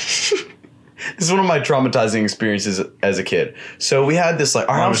hamster. This is one of my traumatizing experiences as a kid. So we had this like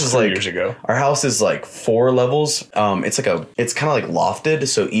our house is 3 like years ago. Our house is like 4 levels. It's kind of like lofted,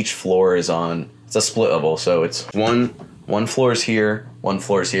 so each floor it's a split level. So it's one floor is here, one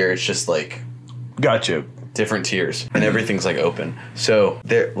floor is here. It's just like gotcha. Different tiers, and everything's like open. So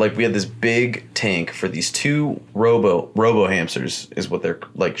there, like we had this big tank for these 2 robo hamsters is what they're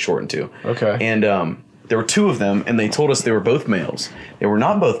like shortened to. Okay. And there were 2 of them, and they told us they were both males. They were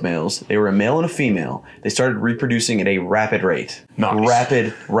not both males. They were a male and a female. They started reproducing at a rapid rate.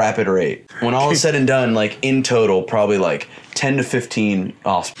 Nice. Rapid rate. When all is said and done, like in total, probably like 10 to 15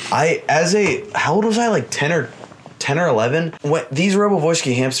 offspring. How old was I? Like 10 or 11? These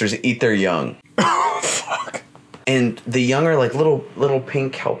Robovorsky hamsters eat their young. Fuck. And the young are like little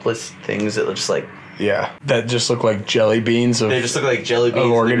pink helpless things that just like... Yeah, that just look like jelly beans. They just look like jelly beans.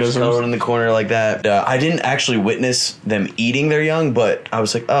 Organisms. Just in the corner like that. I didn't actually witness them eating their young, but I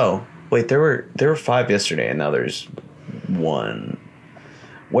was like, oh, wait, there were 5 yesterday, and now there's 1.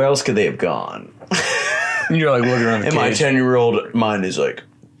 Where else could they have gone? And you're like looking around the and cage. My 10-year-old mind is like,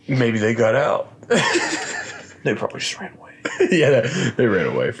 maybe they got out. They probably just ran away. Yeah, they ran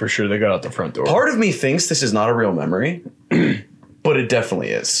away for sure. They got out the front door. Part of me thinks this is not a real memory. But it definitely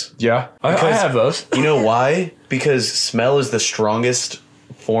is. Yeah, I have those. You know why? Because smell is the strongest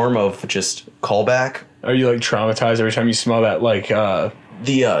form of just callback. Are you like traumatized every time you smell that? Like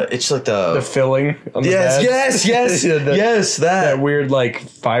it's like the filling on the bed? Yes, yes, that weird like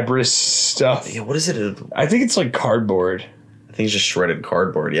fibrous stuff. Yeah, what is it? I think it's like cardboard. I think it's just shredded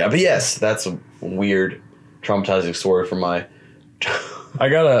cardboard. Yeah, but yes, that's a weird, traumatizing story from my. I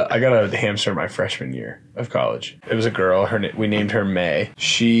got a hamster my freshman year of college. It was a girl. We named her May.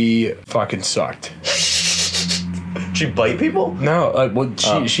 She fucking sucked. She bite people? No,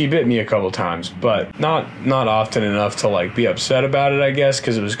 she bit me a couple times, but not often enough to like be upset about it. I guess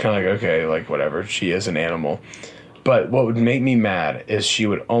because it was kind of like okay, like whatever. She is an animal. But what would make me mad is she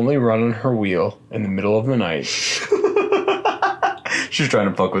would only run on her wheel in the middle of the night. She was trying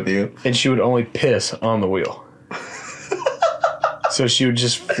to fuck with you, and she would only piss on the wheel. So she would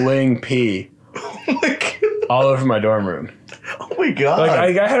just fling pee all over my dorm room. Oh my god!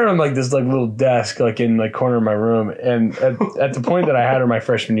 Like I had her on like this like little desk like in the corner of my room, and at the point that I had her my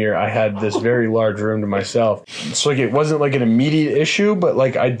freshman year, I had this very large room to myself. So like it wasn't like an immediate issue, but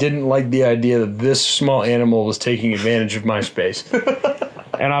like I didn't like the idea that this small animal was taking advantage of my space.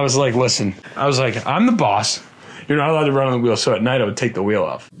 And I was like, listen, I'm the boss. You're not allowed to run on the wheel, so at night I would take the wheel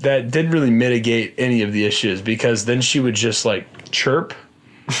off. That didn't really mitigate any of the issues because then she would just like chirp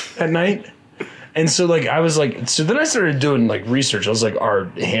at night. And so like I was like, so then I started doing like research. I was like, are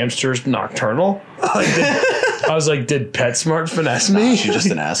hamsters nocturnal? I was like, did PetSmart finesse me? She's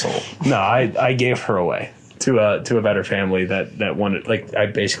just an asshole. No, I gave her away to a better family that wanted, like I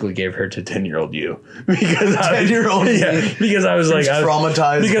basically gave her to 10-year-old you because 10-year-old because I was like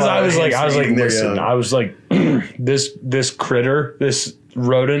traumatized because I was like listen, young. I was like this critter, this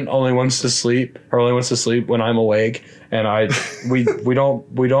rodent only wants to sleep when I'm awake, and we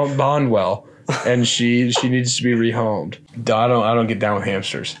don't bond well, and she needs to be rehomed. I don't get down with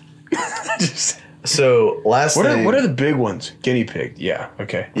hamsters. So what are the big ones? Guinea pig. Yeah.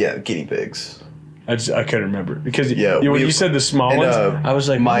 Okay. Yeah, guinea pigs. I couldn't remember because when you said the small ones, I was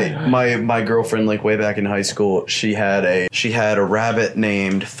like, my girlfriend, like way back in high school, she had a rabbit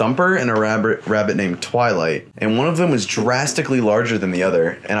named Thumper and a rabbit named Twilight, and one of them was drastically larger than the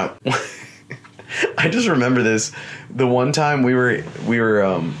other. And I just remember this. The one time we were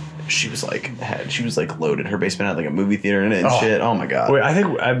she was like loaded. Her basement had like a movie theater in it and shit. Oh my god. Wait, I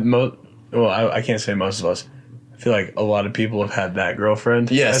think I can't say most of us. I feel like a lot of people have had that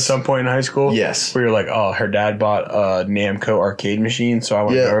girlfriend at some point in high school. Yes. Where you're like, oh, her dad bought a Namco arcade machine, so I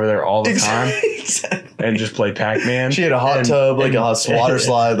went over there all the time and just play Pac-Man. She had a hot tub, like a hot water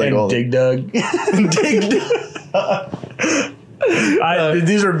slide. Like and Dig Dug. Dig Dug.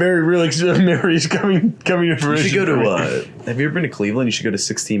 These are very real memories coming to fruition. You should go to, have you ever been to Cleveland? You should go to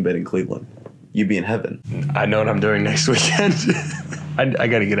 16-bit in Cleveland. You'd be in heaven. I know what I'm doing next weekend. I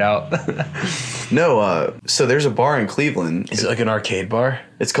got to get out. No, so there's a bar in Cleveland. Is it like an arcade bar?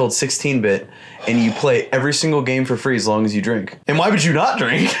 It's called 16-Bit, and you play every single game for free as long as you drink. And why would you not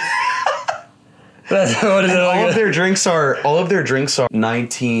drink? What is it? All of their drinks are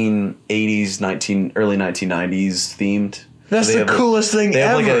 1980s, early 1990s themed. That's the coolest thing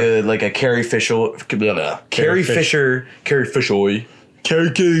ever. They have like a Carrie Fisher, Carrie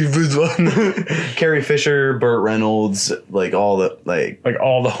Fisher, Burt Reynolds, like all the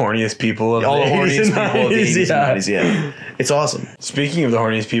all the horniest people of all the 80s people of the 80s and 90s. Yeah, it's awesome. Speaking of the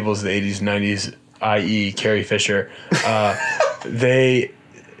horniest people of the 80s and 90s, i.e. Carrie Fisher, they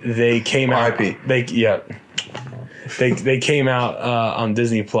came out. R.I.P. They came out on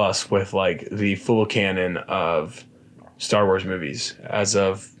Disney Plus with like the full canon of Star Wars movies as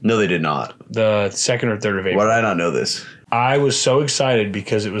of No, they did not. the 2nd or 3rd of April. Why did I not know this? I was so excited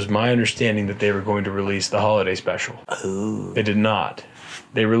because it was my understanding that they were going to release the holiday special. Oh. They did not.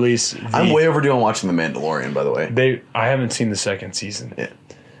 They released. I'm way overdue on watching The Mandalorian, by the way. I haven't seen the 2nd season. Yeah.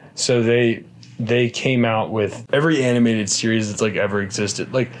 So they came out with every animated series that's like ever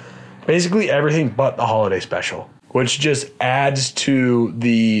existed, like basically everything but the holiday special, which just adds to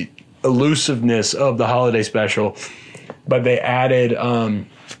the elusiveness of the holiday special. But they added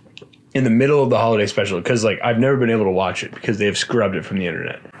in the middle of the holiday special, because like I've never been able to watch it because they've scrubbed it from the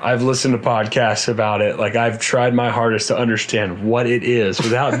internet. I've listened to podcasts about it. Like I've tried my hardest to understand what it is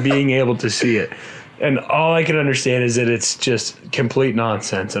without being able to see it. And all I can understand is that it's just complete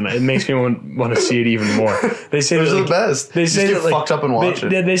nonsense, and it makes me want to see it even more. They say those that, are the best. They say just that get fucked up and watch it.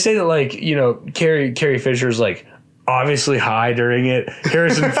 They say that like Carrie Fisher's like obviously high during it.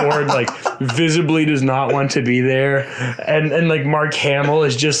 Harrison Ford like visibly does not want to be there, and like Mark Hamill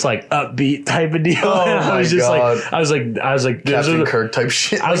is just like upbeat type of deal. Oh and I was just God. I was like Captain Kirk type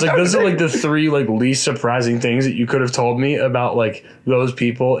shit. I was like, those are like the 3 like least surprising things that you could have told me about like those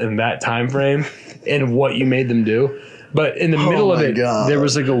people in that time frame and what you made them do. But in the middle of it, there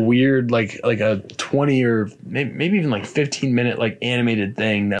was like a weird, like a 20 or maybe even like 15-minute like animated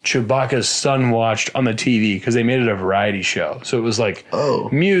thing that Chewbacca's son watched on the TV because they made it a variety show. So it was like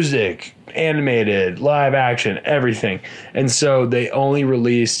music, animated, live action, everything. And so they only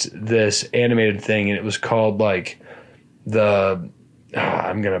released this animated thing, and it was called like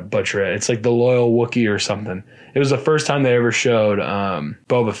I'm going to butcher it. It's like The Loyal Wookiee or something. It was the first time they ever showed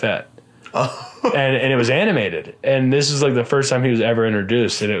Boba Fett. And it was animated, and this is like the first time he was ever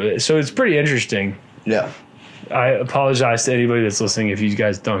introduced, and so it's pretty interesting. Yeah, I apologize to anybody that's listening if you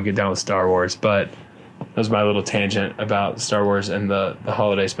guys don't get down with Star Wars, but that was my little tangent about Star Wars and the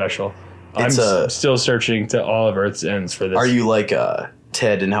holiday special. I'm still searching to all of Earth's ends for this. Are you like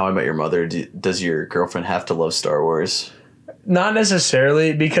Ted in How I Met Your Mother? Does your girlfriend have to love Star Wars? Not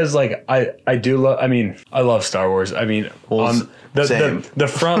necessarily, because like I do love. I mean, I love Star Wars. I mean,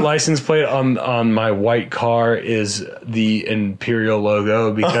 the front license plate on my white car is the Imperial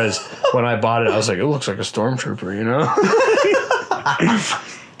logo, because when I bought it, I was like, it looks like a stormtrooper, you know.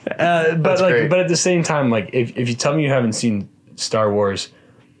 But at the same time, like if you tell me you haven't seen Star Wars,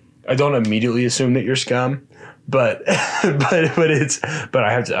 I don't immediately assume that you're scum. But I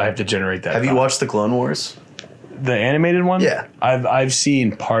have to generate that. Have you watched the Clone Wars? The animated one? Yeah. I've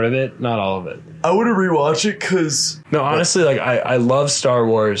seen part of it, not all of it. I want to rewatch it because... No, honestly, like, I love Star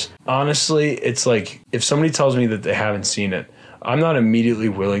Wars. Honestly, it's like, if somebody tells me that they haven't seen it, I'm not immediately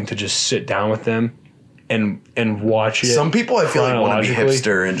willing to just sit down with them and watch it. Some people I feel like want to be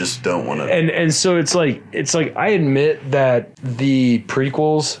hipster and just don't want to... And so it's like, I admit that the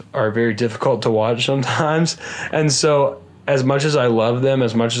prequels are very difficult to watch sometimes. And so... as much as I love them,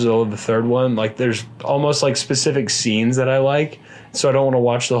 as much as I love the third one, like there's almost like specific scenes that I like. So I don't want to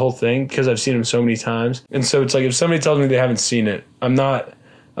watch the whole thing because I've seen them so many times. And so it's like if somebody tells me they haven't seen it, I'm not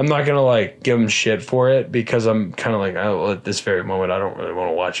going to like give them shit for it, because I'm kind of like, oh, at this very moment, I don't really want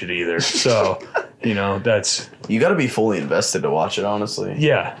to watch it either. So, that's... You got to be fully invested to watch it, honestly.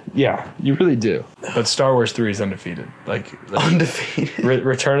 Yeah, you really do. But Star Wars 3 is undefeated. Like undefeated.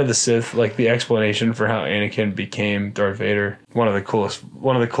 Return of the Sith, like the explanation for how Anakin became Darth Vader, one of the coolest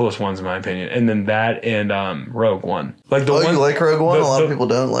ones in my opinion. And then that and Rogue One. Like the one, you like Rogue One? A lot of people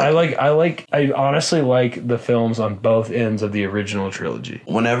don't like. I honestly like the films on both ends of the original trilogy.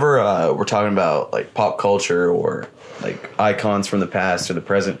 Whenever we're talking about like pop culture or like icons from the past or the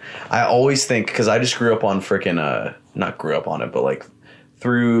present, I always think, because I just grew up on freaking not grew up on it, but like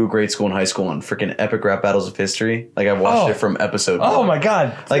through grade school and high school on freaking epic rap battles of history. Like I watched it from episode 1. Oh my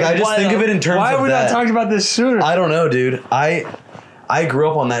god! Like I just think of it in terms of that. Why have we not talked about this sooner? I don't know, dude. I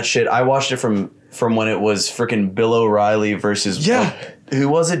grew up on that shit. I watched it from when it was freaking Bill O'Reilly versus who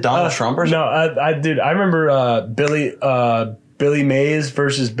was it? Donald Trump or something? No, I remember Billy Mays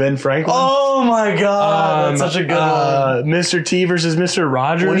versus Ben Franklin. Oh my god, that's such a good one. Mr. T versus Mr.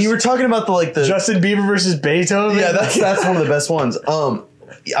 Rogers. When you were talking about the Justin Bieber versus Beethoven. Yeah, that's one of the best ones.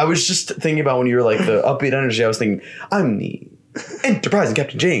 I was just thinking about when you were like the upbeat energy. I was thinking, I'm the enterprising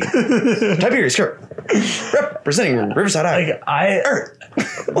Captain James, Tiberius Kirk, representing Riverside High. Earth.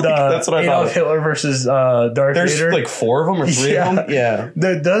 That's what I thought. Adolf Hitler versus Darth Vader. There's like 4 of them or 3 of them. Yeah,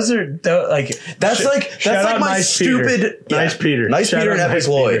 those are like that's like my Nice stupid Peter. Nice Peter, and Epic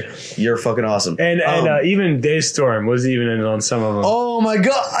Lloyd. You're fucking awesome. And even Dave Storm was even in on some of them. Oh my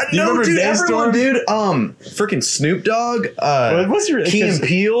god, you remember dude, Dave everyone, Storm? dude. Freaking Snoop Dogg. What's your Key and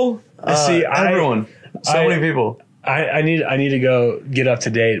Peele? See, everyone. So many people. I need to go get up to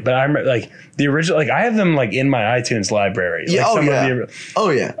date, but I'm like the original. Like I have them like in my iTunes library. Yeah. Like,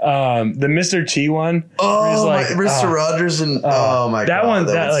 the Mr. T one. Oh, like Mr. Rogers and my god, that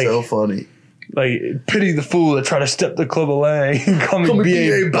was like, so funny. Like pity the fool that try to step the club away. Call me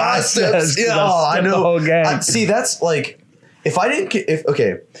B.A. biceps. Yeah, I know. The whole gang. See, that's like if I didn't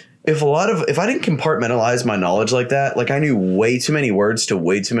compartmentalize my knowledge like that, like I knew way too many words to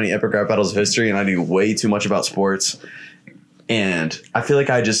way too many epic rap battles of history, and I knew way too much about sports, and I feel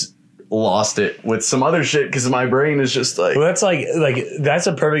like I just lost it with some other shit because my brain is just like. Well, that's that's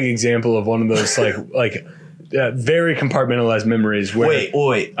a perfect example of one of those very compartmentalized memories where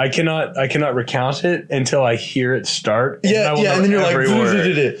wait. I cannot recount it until I hear it start. Yeah, and then you're like,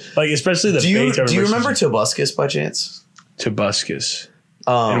 like especially the Beethoven. Do you remember Tobuscus by chance? Tobuscus.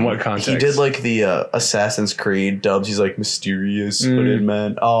 In what context? He did like the Assassin's Creed dubs. He's like mysterious hooded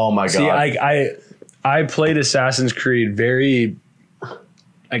man. Oh my god! See, I played Assassin's Creed very,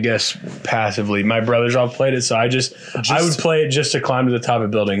 I guess, passively. My brothers all played it, so I would play it just to climb to the top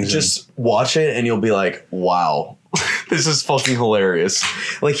of buildings. Just watch it, and you'll be like, "Wow, this is fucking hilarious!"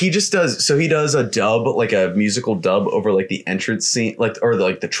 Like he does a dub, like a musical dub over like the entrance scene, or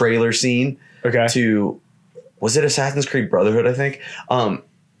the trailer scene. Okay. To was it Assassin's Creed Brotherhood? I think.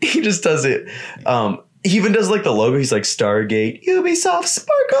 He just does it. He even does like the logo. He's like Stargate, Ubisoft,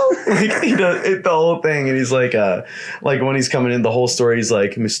 Sparkle. Like he does it the whole thing, and he's like when he's coming in, the whole story. He's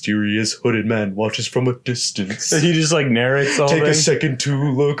like mysterious hooded man watches from a distance. He just like narrates all. Take a second to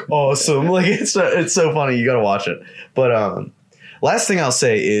look awesome. Like it's so funny. You got to watch it. But last thing I'll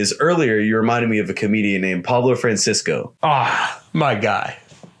say is earlier you reminded me of a comedian named Pablo Francisco. Ah, my guy.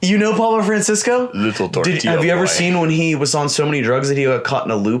 You know Pablo Francisco? Little tortilla. Have you ever seen when he was on so many drugs that he got caught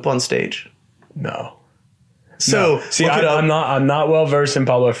in a loop on stage? No. So see, I'm not well versed in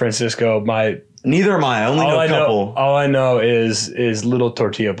Pablo Francisco. Neither am I. I only know a couple. All I know is Little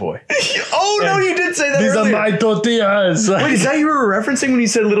Tortilla Boy. Oh no, you did say that. These earlier. are my tortillas. Wait, is that you were referencing when you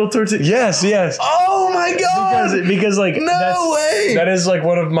said Little Tortilla? Yes. Oh my god! Because like no way. That is like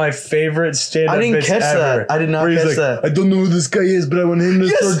one of my favorite stand-up bits ever. I didn't catch that. I did not catch that. I don't know who this guy is, but I want him to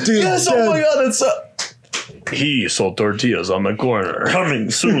tortilla. Yes. Oh my god, that's so. He sold tortillas on the corner.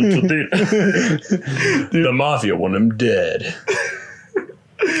 Coming soon to the mafia want him dead.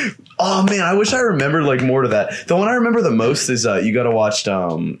 Oh man, I wish I remembered like more to that. The one I remember the most is you got to watch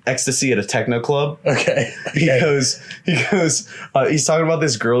Ecstasy at a Techno Club. Okay. He goes. He's talking about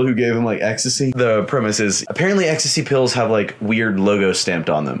this girl who gave him like ecstasy. The premise is apparently ecstasy pills have like weird logos stamped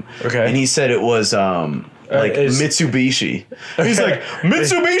on them. Okay. And he said it was Mitsubishi. Okay. He's like,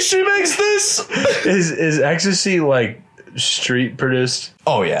 Mitsubishi makes this. Is ecstasy like street produced?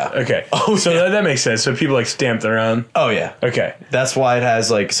 Oh yeah. Okay. So that makes sense. So people like stamp their own. Oh yeah. Okay. That's why it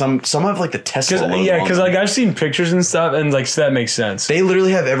has like some have like the Tesla logo. Yeah, because like I've seen pictures and stuff, and like so that makes sense. They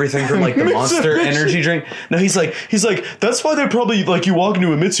literally have everything from like the Monster energy drink. No, he's like that's why they probably like you walk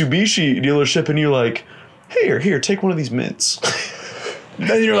into a Mitsubishi dealership and you're like, here, take one of these mints.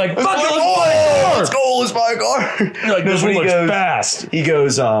 Then you're like, let's go, let's buy a car. You're like, this one looks fast. He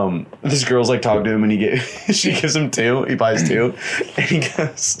goes, this girl's like talking to him and she gives him 2. He buys 2. And he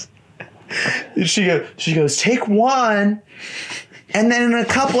goes, she goes, take one. And then in a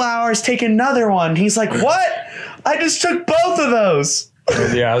couple hours, take another one. He's like, what? I just took both of those.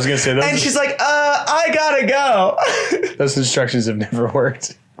 Yeah, I was going to say that. And she's like, I gotta go. Those instructions have never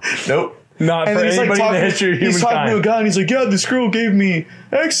worked. Nope. Not and for anybody in the history of humankind. He's talking to a guy and he's like, yeah, this girl gave me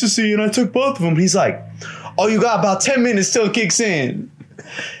ecstasy and I took both of them. He's like, oh, you got about 10 minutes till it kicks in.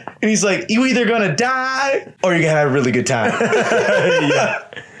 And he's like, you either gonna die or you're gonna have a really good time. Yeah.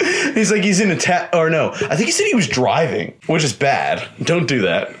 He's like, he's in I think he said he was driving, which is bad. Don't do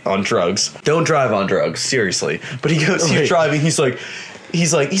that on drugs. Don't drive on drugs, seriously. But he goes, he's driving, he's like,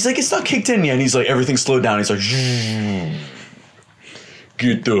 it's not kicked in yet. And he's like, everything's slowed down. He's like,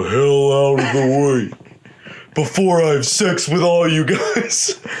 get the hell out of the way before I have sex with all you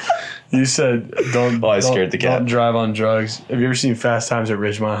guys. You said don't. I scared the cat. Don't drive on drugs. Have you ever seen Fast Times at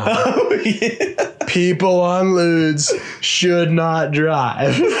Ridgemont High? Oh, yeah. People on lewds should not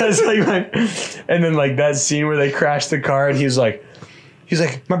drive. That's like and then like that scene where they crash the car and he's like,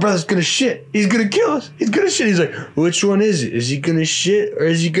 my brother's gonna shit. He's gonna kill us. He's gonna shit. He's like, which one is it? Is he gonna shit or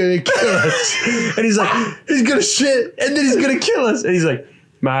is he gonna kill us? And he's like, he's gonna shit and then he's gonna kill us. And he's like,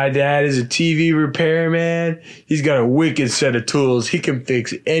 my dad is a TV repairman. He's got a wicked set of tools. He can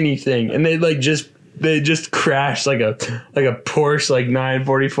fix anything. And they just crashed like a Porsche like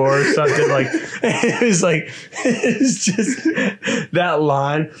 944 or something. Like it was just that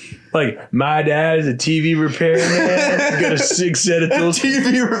line. Like, my dad is a TV repairman. Got a 6 set of tools.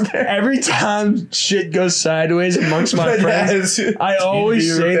 TV repair. Every time shit goes sideways amongst my friends, I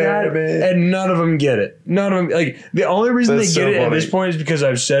always say that, and none of them get it. None of them. Like, the only reason they get it at this point is because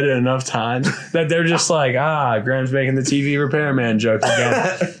I've said it enough times that they're just like, Graham's making the TV repairman joke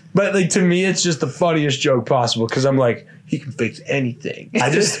again. But like, to me, it's just the funniest joke possible because I'm like, he can fix anything. I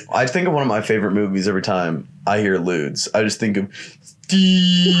think of one of my favorite movies every time I hear Ludes. I just think of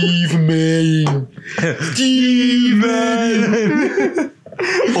Steve Man. Steve Man.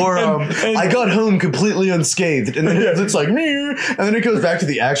 Or I got home completely unscathed, and then it's like, and then it goes back to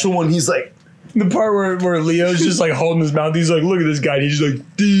the actual one. He's like, the part where Leo's just like holding his mouth. He's like, look at this guy. And he's just like,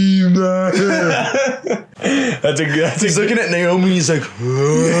 Steve Man. He's looking at Naomi. He's like,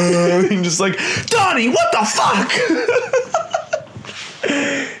 and just like, Donnie, what the fuck?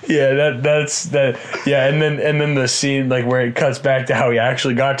 Yeah, that's that. Yeah, and then the scene like where it cuts back to how he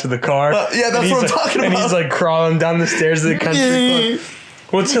actually got to the car. Yeah, that's what I'm talking about. And he's like crawling down the stairs of the country club.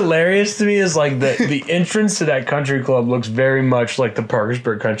 What's hilarious to me is like the entrance to that country club looks very much like the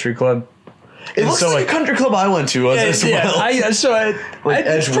Parkersburg Country Club. It looks like a country club I went to as well. Like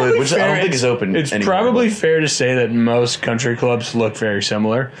Edgewood, which I don't think is open It's anymore, probably fair to say that most country clubs look very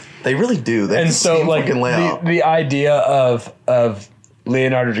similar. They really do. They and so like the idea of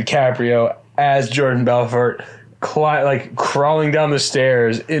Leonardo DiCaprio as Jordan Belfort crawling down the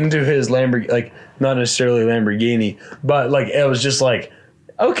stairs into his Lamborghini, like not necessarily Lamborghini, but like it was just like,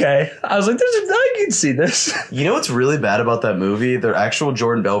 okay. I was like, I can see this. You know what's really bad about that movie? Their actual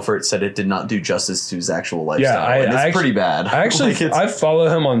Jordan Belfort said it did not do justice to his actual lifestyle. Yeah, it's pretty bad. I actually, I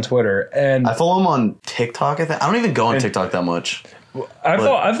follow him on Twitter, and I follow him on TikTok. I don't even go on TikTok that much. I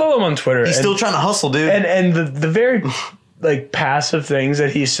follow him on Twitter. He's still trying to hustle, dude. And the very like passive things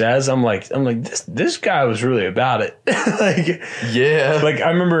that he says, I'm like this guy was really about it. Like, yeah. Like I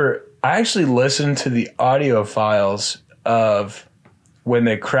remember I actually listened to the audio files of when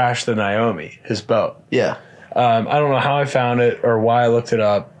they crashed the Naomi, his boat. Yeah. I don't know how I found it or why I looked it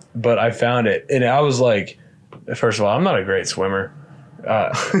up, but I found it. And I was like, first of all, I'm not a great swimmer.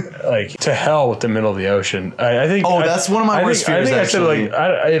 Like, to hell with the middle of the ocean. I think. Oh, that's one of my worst fears. I said, like,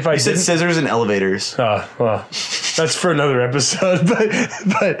 if I said scissors and elevators. Well, that's for another episode.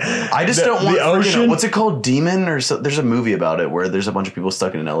 But I just don't want the ocean. What's it called? Demon or so? There's a movie about it where there's a bunch of people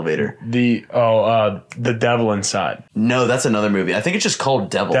stuck in an elevator. The Devil Inside. No, that's another movie. I think it's just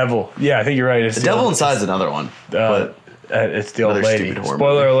called Devil. Devil. Yeah, I think you're right. It's the Devil Inside is another one. But it's the old lady.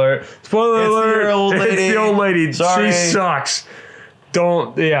 Spoiler alert. Spoiler alert. It's the old lady. Sorry. She sucks.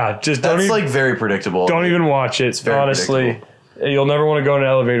 Don't That's like very predictable. Don't even watch it. It's very honestly. You'll never want to go in an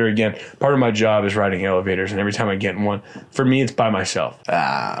elevator again. Part of my job is riding elevators, and every time I get in one, for me it's by myself.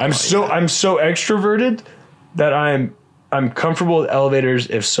 I'm so extroverted that I'm comfortable with elevators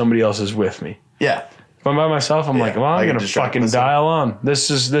if somebody else is with me. Yeah. If I'm by myself, I'm like, well, I'm gonna fucking dial on.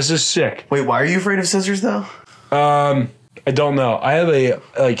 This is sick. Wait, why are you afraid of scissors though? I don't know. I have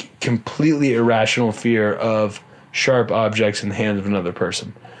a completely irrational fear of sharp objects in the hands of another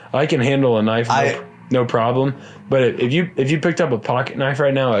person. I can handle a knife no problem, but if you picked up a pocket knife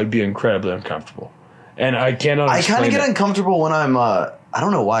right now, I'd be incredibly uncomfortable. And I cannot I kind of get uncomfortable when I'm I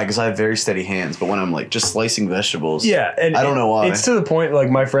don't know why, because I have very steady hands, but when I'm like just slicing vegetables, and I don't know why. It's to the point like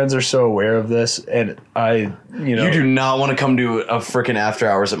my friends are so aware of this, and you do not want to come to a freaking after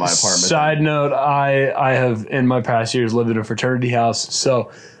hours at my apartment. Side note, I have in my past years lived in a fraternity house,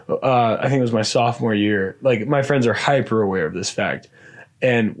 so I think it was my sophomore year. Like, my friends are hyper aware of this fact.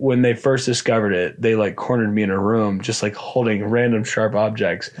 And when they first discovered it, they like cornered me in a room, just like holding random sharp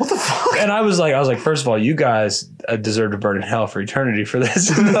objects. What the fuck? And I was like, first of all, you guys deserve to burn in hell for eternity for this.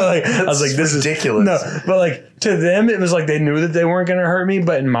 I was like, this ridiculous. No, but like to them, it was like they knew that they weren't going to hurt me.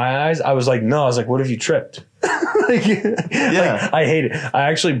 But in my eyes, I was like, no. I was like, what if you tripped? Like, I hate it. I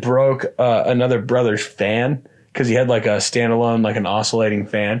actually broke another brother's fan because he had like a standalone, like an oscillating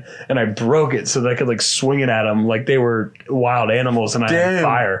fan, and I broke it so that I could like swing it at them like they were wild animals, and I had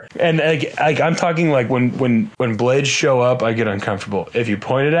fire. And like I'm talking like when blades show up, I get uncomfortable. If you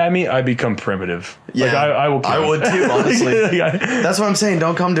point it at me, I become primitive. Yeah, like, I will. I would too, honestly. That's what I'm saying.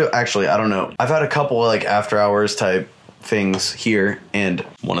 Don't come to. Actually, I don't know. I've had a couple of like after hours type things here, and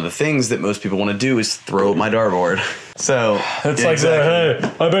one of the things that most people want to do is throw my dartboard. So it's like, hey,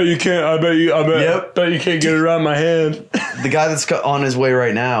 I bet you can't. I bet you can't get it around my hand. The guy that's on his way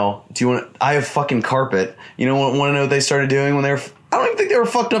right now. Do you want? I have fucking carpet. You know want to know what they started doing when they were? I don't even think they were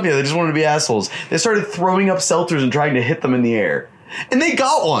fucked up yet. They just wanted to be assholes. They started throwing up seltzers and trying to hit them in the air, and they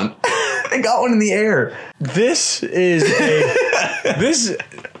got one. They got one in the air. This is this.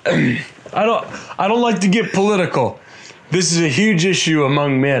 I don't like to get political. This is a huge issue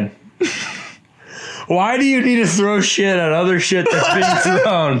among men. Why do you need to throw shit at other shit that's being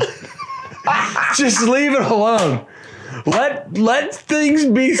thrown? Just leave it alone. Let things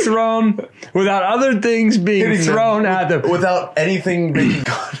be thrown without other things being thrown at them. Without anything being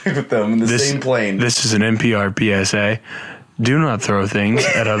contact with them in the same plane. This is an NPR PSA. Do not throw things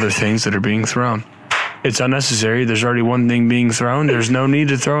at other things that are being thrown. It's unnecessary. There's already one thing being thrown. There's no need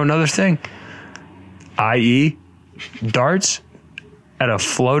to throw another thing. I.e., darts at a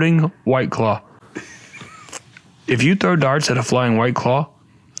floating White Claw. If you throw darts at a flying White Claw,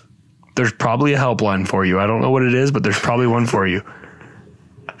 there's probably a helpline for you. I don't know what it is, but there's probably one for you.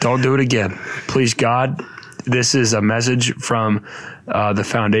 Don't do it again. Please, God. This is a message from the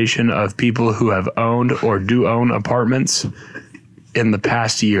foundation of people who have owned or do own apartments in the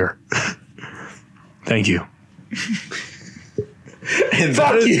past year. Thank you. And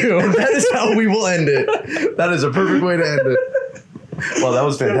Fuck you. And that is how we will end it. That is a perfect way to end it. Well, that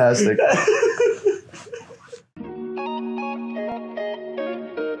was fantastic.